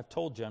 I've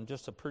told you I'm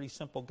just a pretty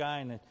simple guy,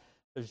 and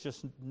there's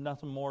just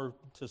nothing more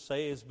to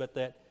say but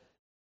that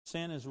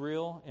sin is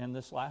real, and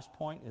this last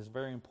point is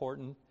very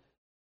important.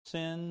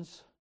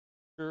 Sin's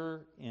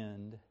sure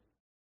end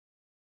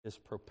is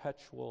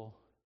perpetual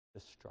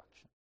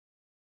destruction.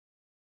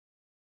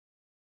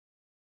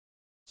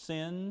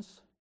 Sin's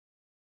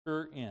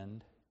sure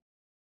end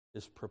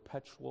is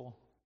perpetual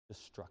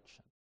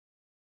destruction.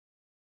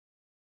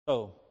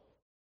 So,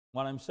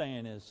 what I'm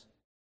saying is,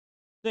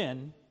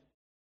 sin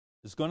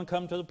is going to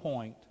come to the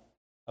point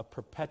of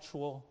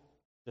perpetual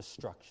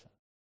destruction.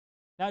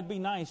 Now, it'd be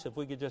nice if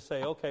we could just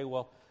say, okay,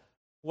 well,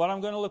 what I'm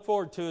going to look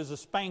forward to is a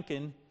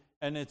spanking,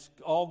 and it's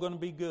all going to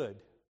be good.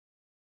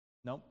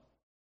 Nope.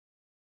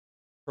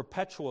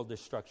 Perpetual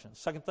destruction.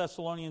 2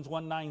 Thessalonians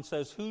 1:9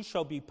 says, who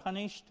shall be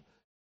punished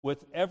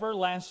with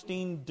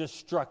everlasting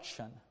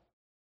destruction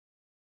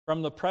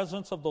from the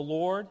presence of the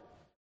Lord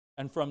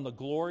and from the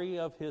glory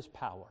of his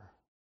power.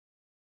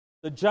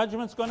 The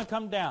judgment's going to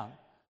come down.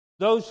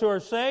 Those who are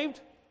saved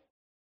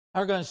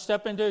are going to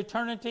step into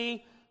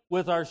eternity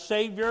with our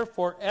Savior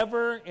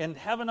forever in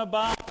heaven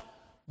above.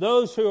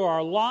 Those who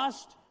are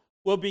lost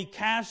will be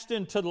cast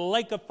into the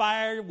lake of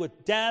fire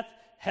with death,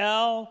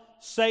 hell,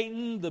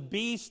 Satan, the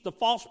beast, the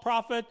false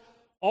prophet.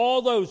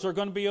 All those are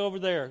going to be over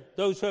there.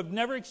 Those who have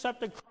never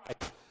accepted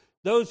Christ.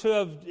 Those who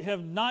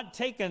have not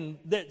taken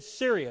that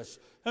serious.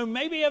 Who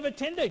maybe have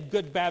attended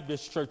good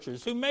Baptist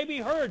churches. Who maybe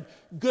heard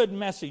good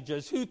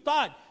messages. Who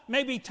thought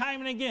maybe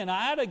time and again,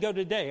 I ought to go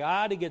today.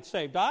 I ought to get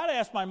saved. I ought to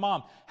ask my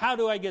mom, how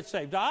do I get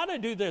saved? I ought to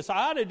do this.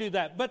 I ought to do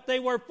that. But they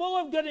were full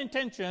of good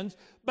intentions,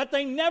 but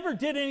they never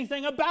did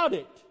anything about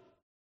it.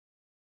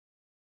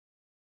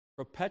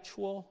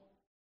 Perpetual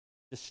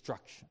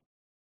destruction.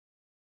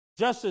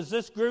 Just as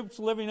this group's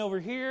living over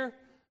here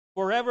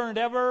forever and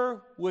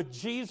ever with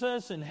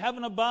Jesus in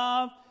heaven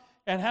above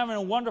and having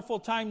a wonderful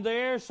time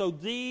there, so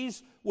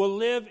these will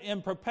live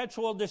in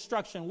perpetual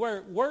destruction.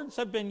 Where words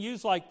have been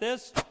used like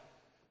this,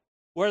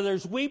 where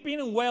there's weeping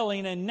and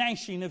wailing and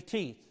gnashing of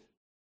teeth,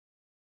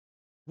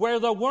 where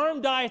the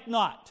worm dieth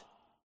not.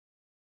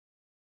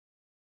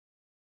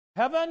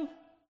 Heaven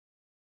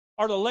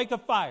or the lake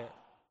of fire?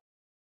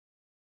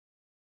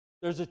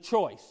 There's a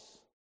choice.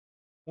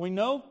 We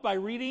know by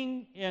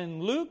reading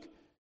in Luke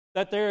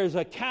that there is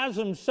a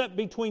chasm set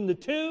between the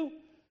two,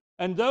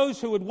 and those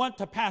who would want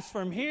to pass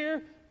from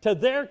here to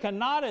there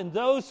cannot, and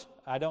those,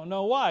 I don't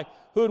know why,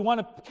 who would want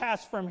to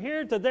pass from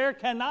here to there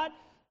cannot.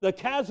 The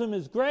chasm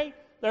is great.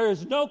 There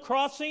is no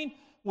crossing.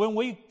 When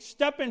we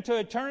step into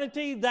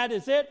eternity, that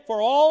is it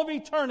for all of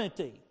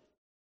eternity.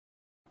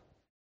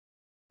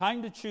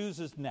 Time to choose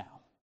is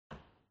now.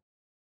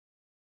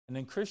 And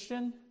then,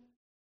 Christian,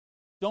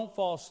 don't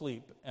fall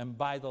asleep and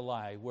buy the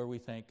lie where we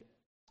think,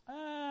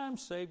 I'm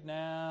saved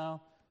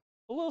now.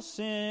 A little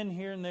sin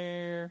here and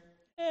there.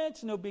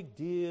 It's no big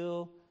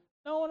deal.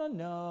 No one will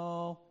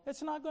know.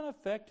 It's not going to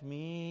affect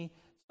me.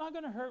 It's not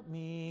going to hurt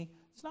me.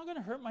 It's not going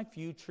to hurt my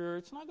future.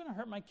 It's not going to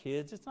hurt my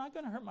kids. It's not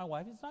going to hurt my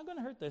wife. It's not going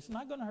to hurt this. It's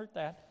not going to hurt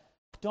that.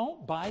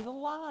 Don't buy the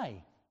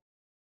lie.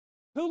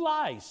 Who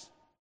lies?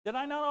 Did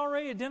I not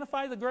already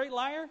identify the great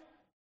liar?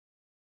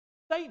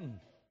 Satan.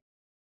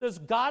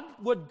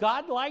 Would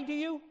God lie to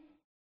you?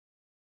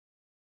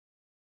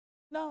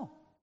 No.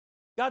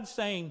 God's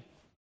saying,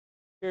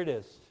 here it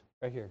is,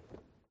 right here.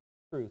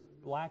 Truth,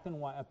 black and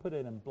white. I put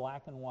it in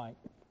black and white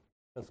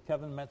because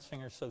Kevin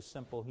Metzinger's so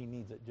simple, he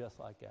needs it just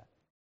like that.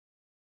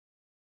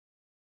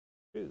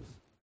 Choose.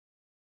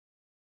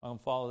 Am I going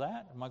to follow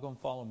that, or am I going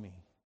to follow me?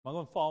 Am I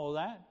going to follow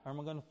that, or am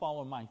I going to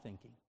follow my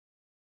thinking?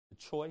 The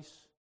choice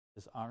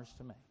is ours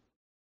to make.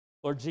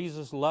 Lord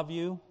Jesus, love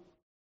you.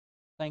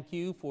 Thank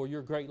you for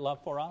your great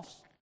love for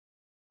us.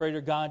 Pray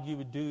to God you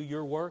would do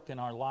your work in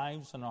our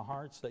lives and our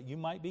hearts that you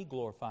might be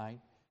glorified.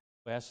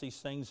 We ask these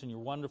things in your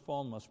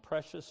wonderful and most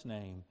precious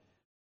name.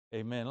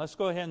 Amen. Let's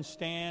go ahead and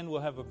stand.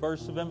 We'll have a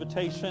verse of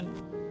invitation.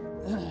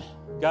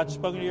 God's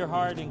spoken to your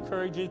heart.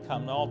 Encourage you to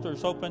come. The altar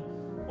is open.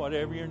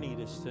 Whatever your need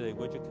is today,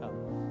 would you come?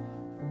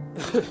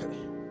 Hey,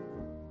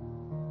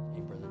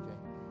 Brother Jay.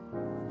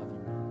 Love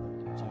you.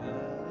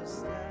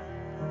 Just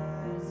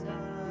as I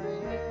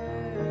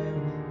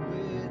am,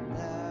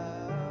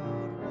 without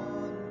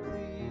one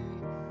plea,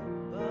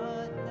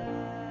 but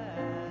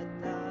that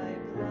thy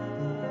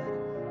blood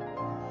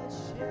was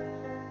shed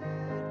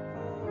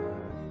for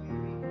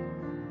me, and that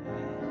thou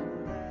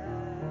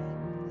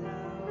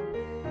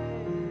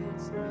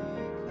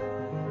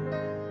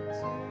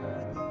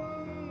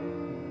bidst me come to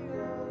thee,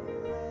 O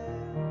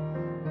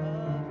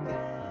Lamb of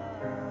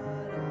God.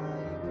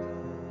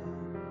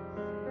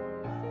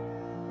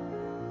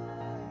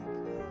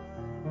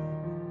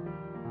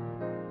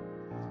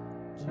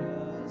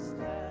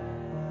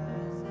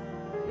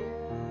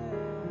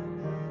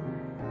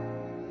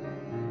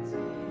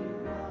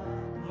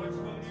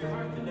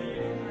 today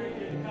you get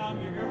ready to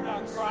come, you hear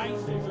about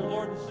Christ as your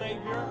Lord and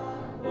Savior,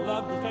 we'd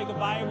love to take a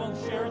Bible and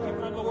share with you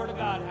from the Word of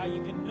God how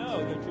you can know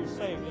that you're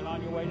saved and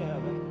on your way to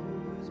heaven.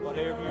 So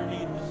whatever your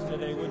need is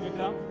today, would you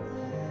come?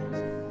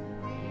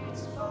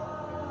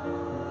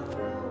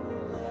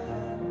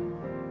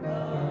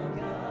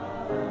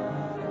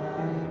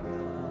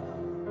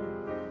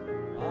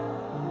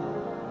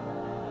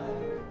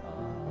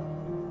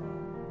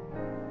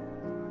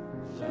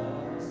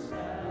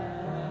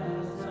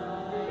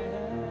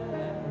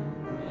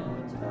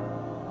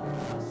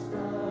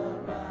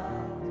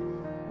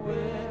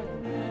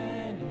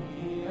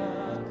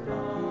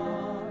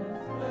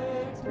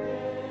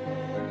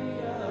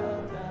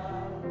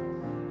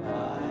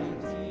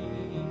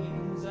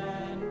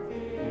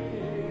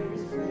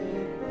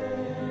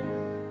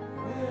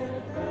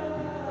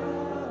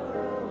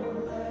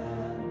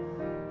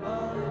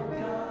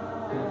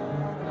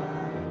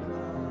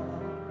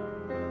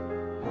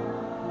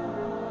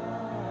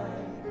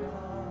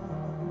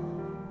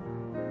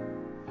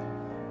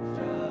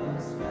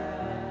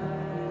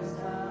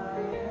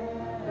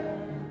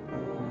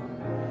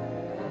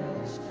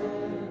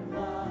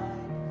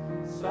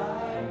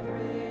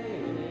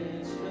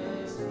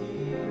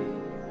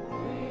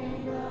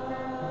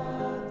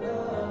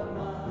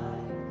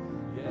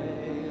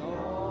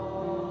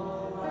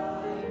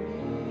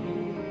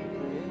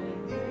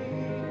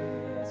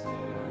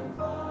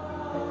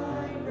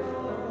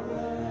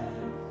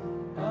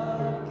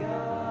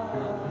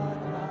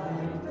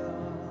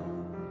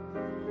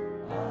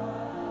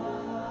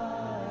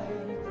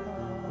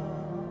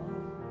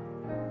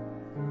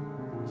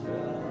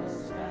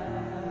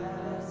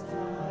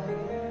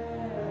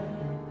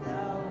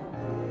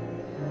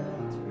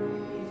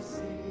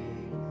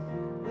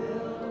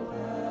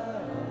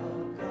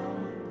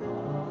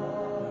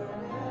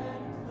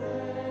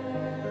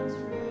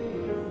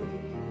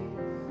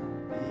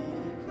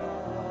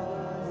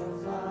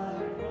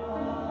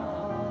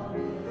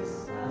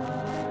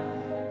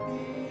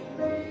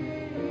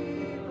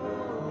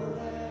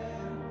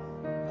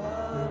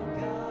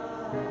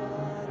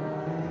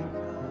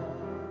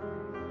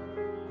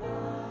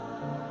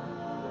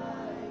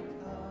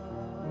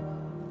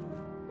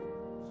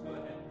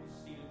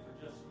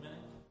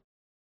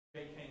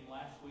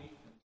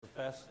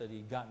 That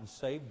he'd gotten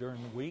saved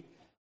during the week,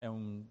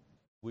 and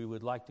we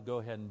would like to go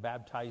ahead and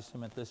baptize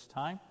him at this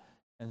time.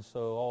 And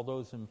so all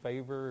those in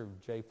favor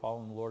of Jay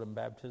following the Lord in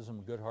baptism,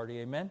 a good hearty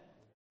amen.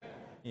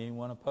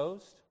 Anyone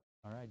opposed?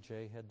 All right,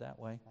 Jay, head that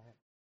way.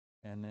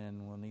 And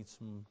then we'll need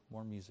some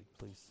more music,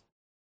 please.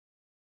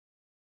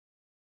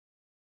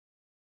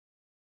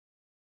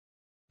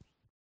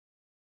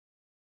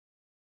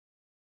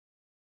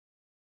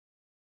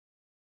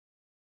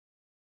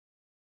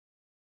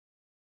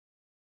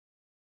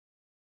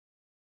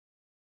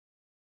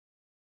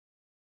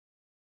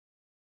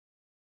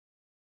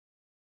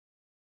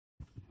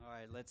 All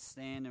right, let's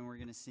stand and we're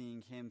going to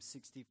sing hymn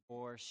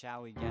 64,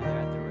 Shall We Gather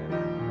at the River?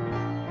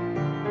 We'll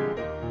gather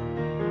at the river.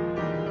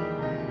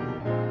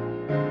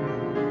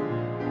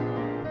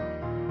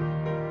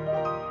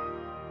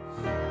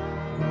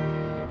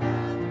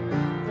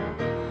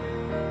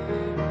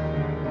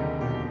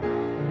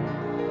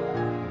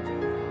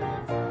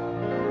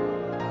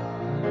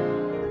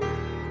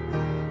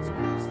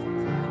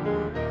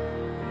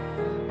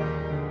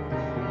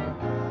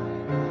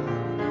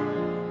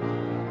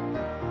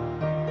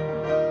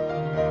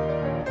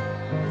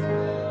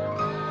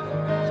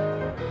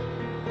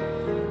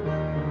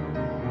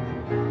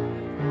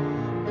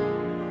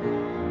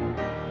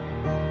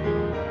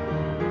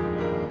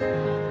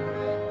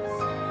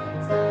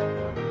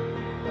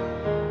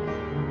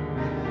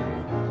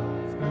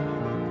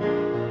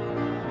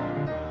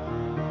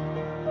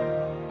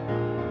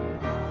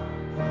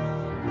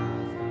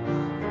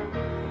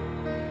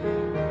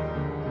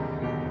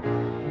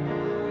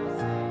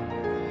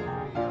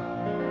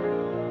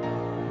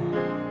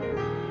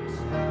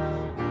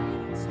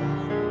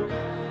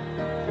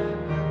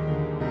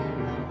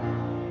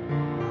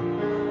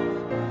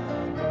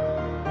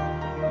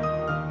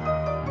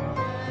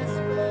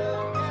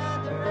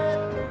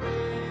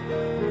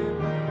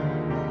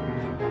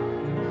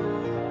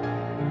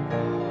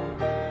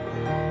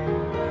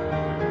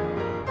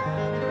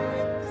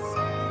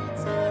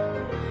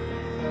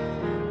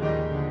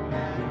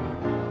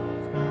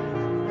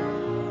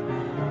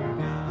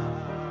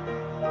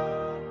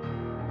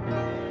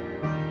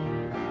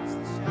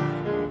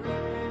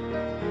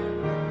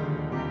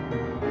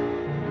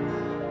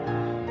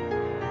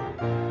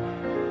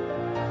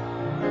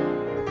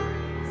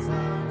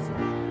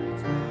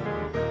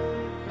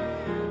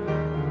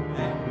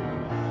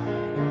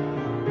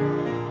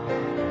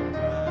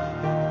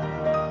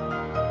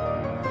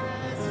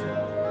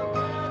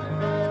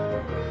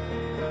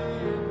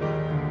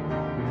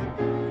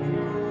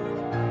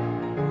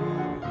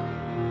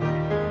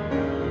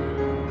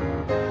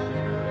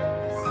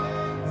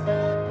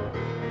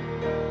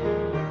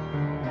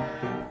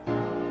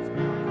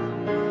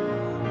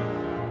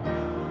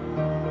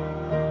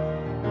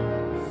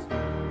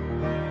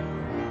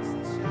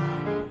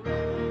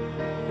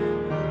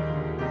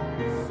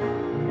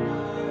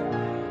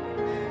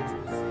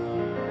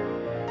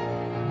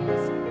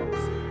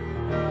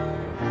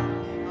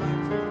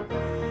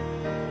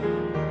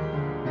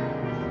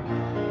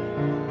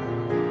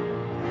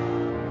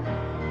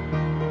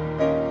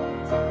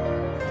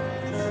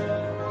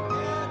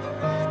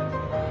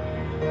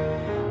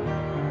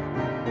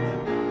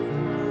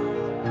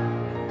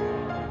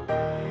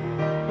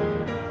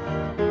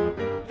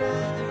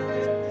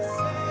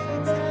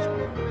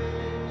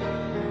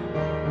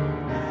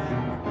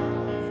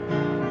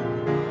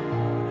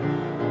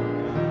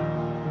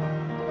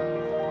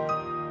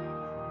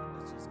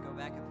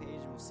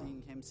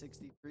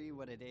 63.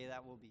 What a day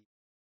that will be.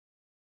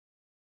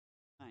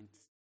 Fine.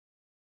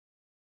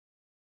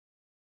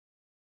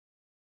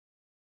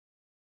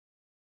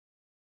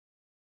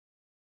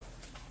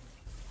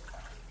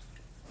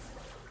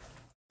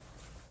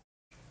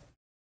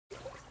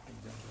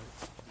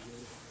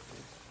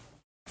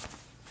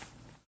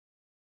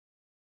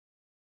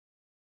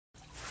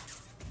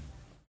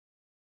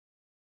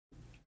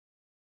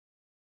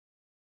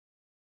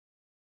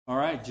 All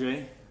right,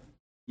 Jay.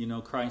 You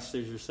know Christ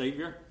is your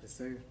Savior? Yes,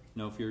 sir. You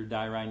know if you were to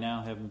die right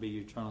now, heaven be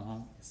your eternal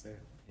home? Yes, sir.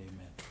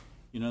 Amen.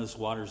 You know this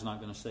water's not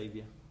going to save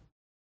you?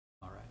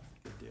 All right,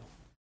 good deal.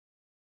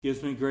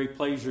 Gives me great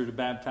pleasure to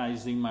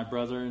baptize thee, my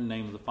brother, in the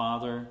name of the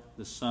Father,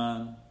 the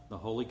Son, the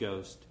Holy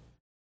Ghost,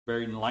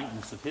 buried in the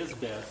likeness of his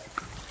death,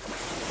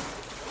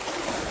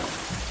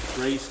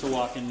 raised to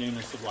walk in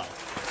newness of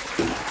life.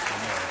 Amen.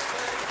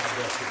 God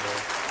bless you,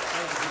 brother.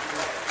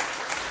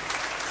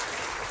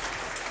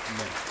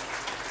 Amen.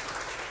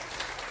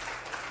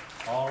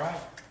 All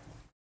right.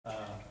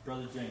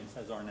 Brother James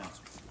has our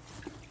announcements.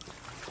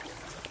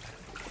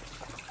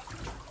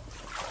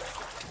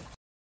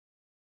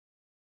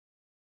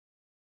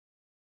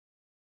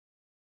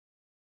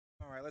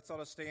 All right, let's all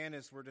just stand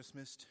as we're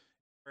dismissed.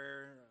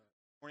 Prayer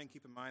morning.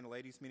 Keep in mind the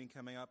ladies' meeting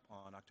coming up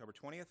on October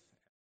 20th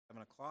at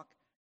 7 o'clock.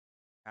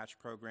 Hatch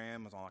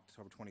program is on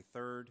October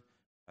 23rd.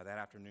 That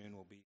afternoon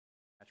will be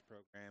Hatch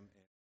program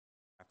in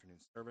afternoon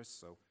service,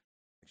 so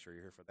make sure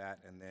you're here for that.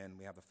 And then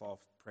we have the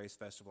Fall Praise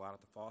Festival out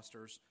at the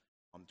Fosters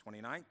on the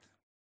 29th,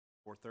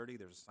 4:30.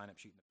 There's a sign-up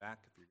sheet in the back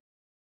if you're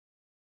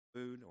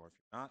food or if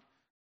you're not.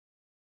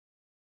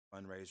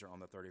 Fundraiser on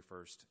the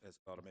 31st as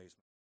well to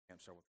Amazement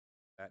Camp. So with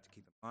that to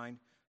keep in mind.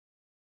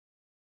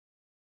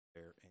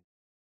 There.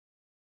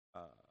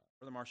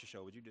 Brother Marcia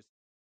Show, would you just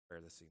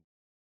prepare this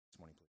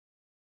morning, please?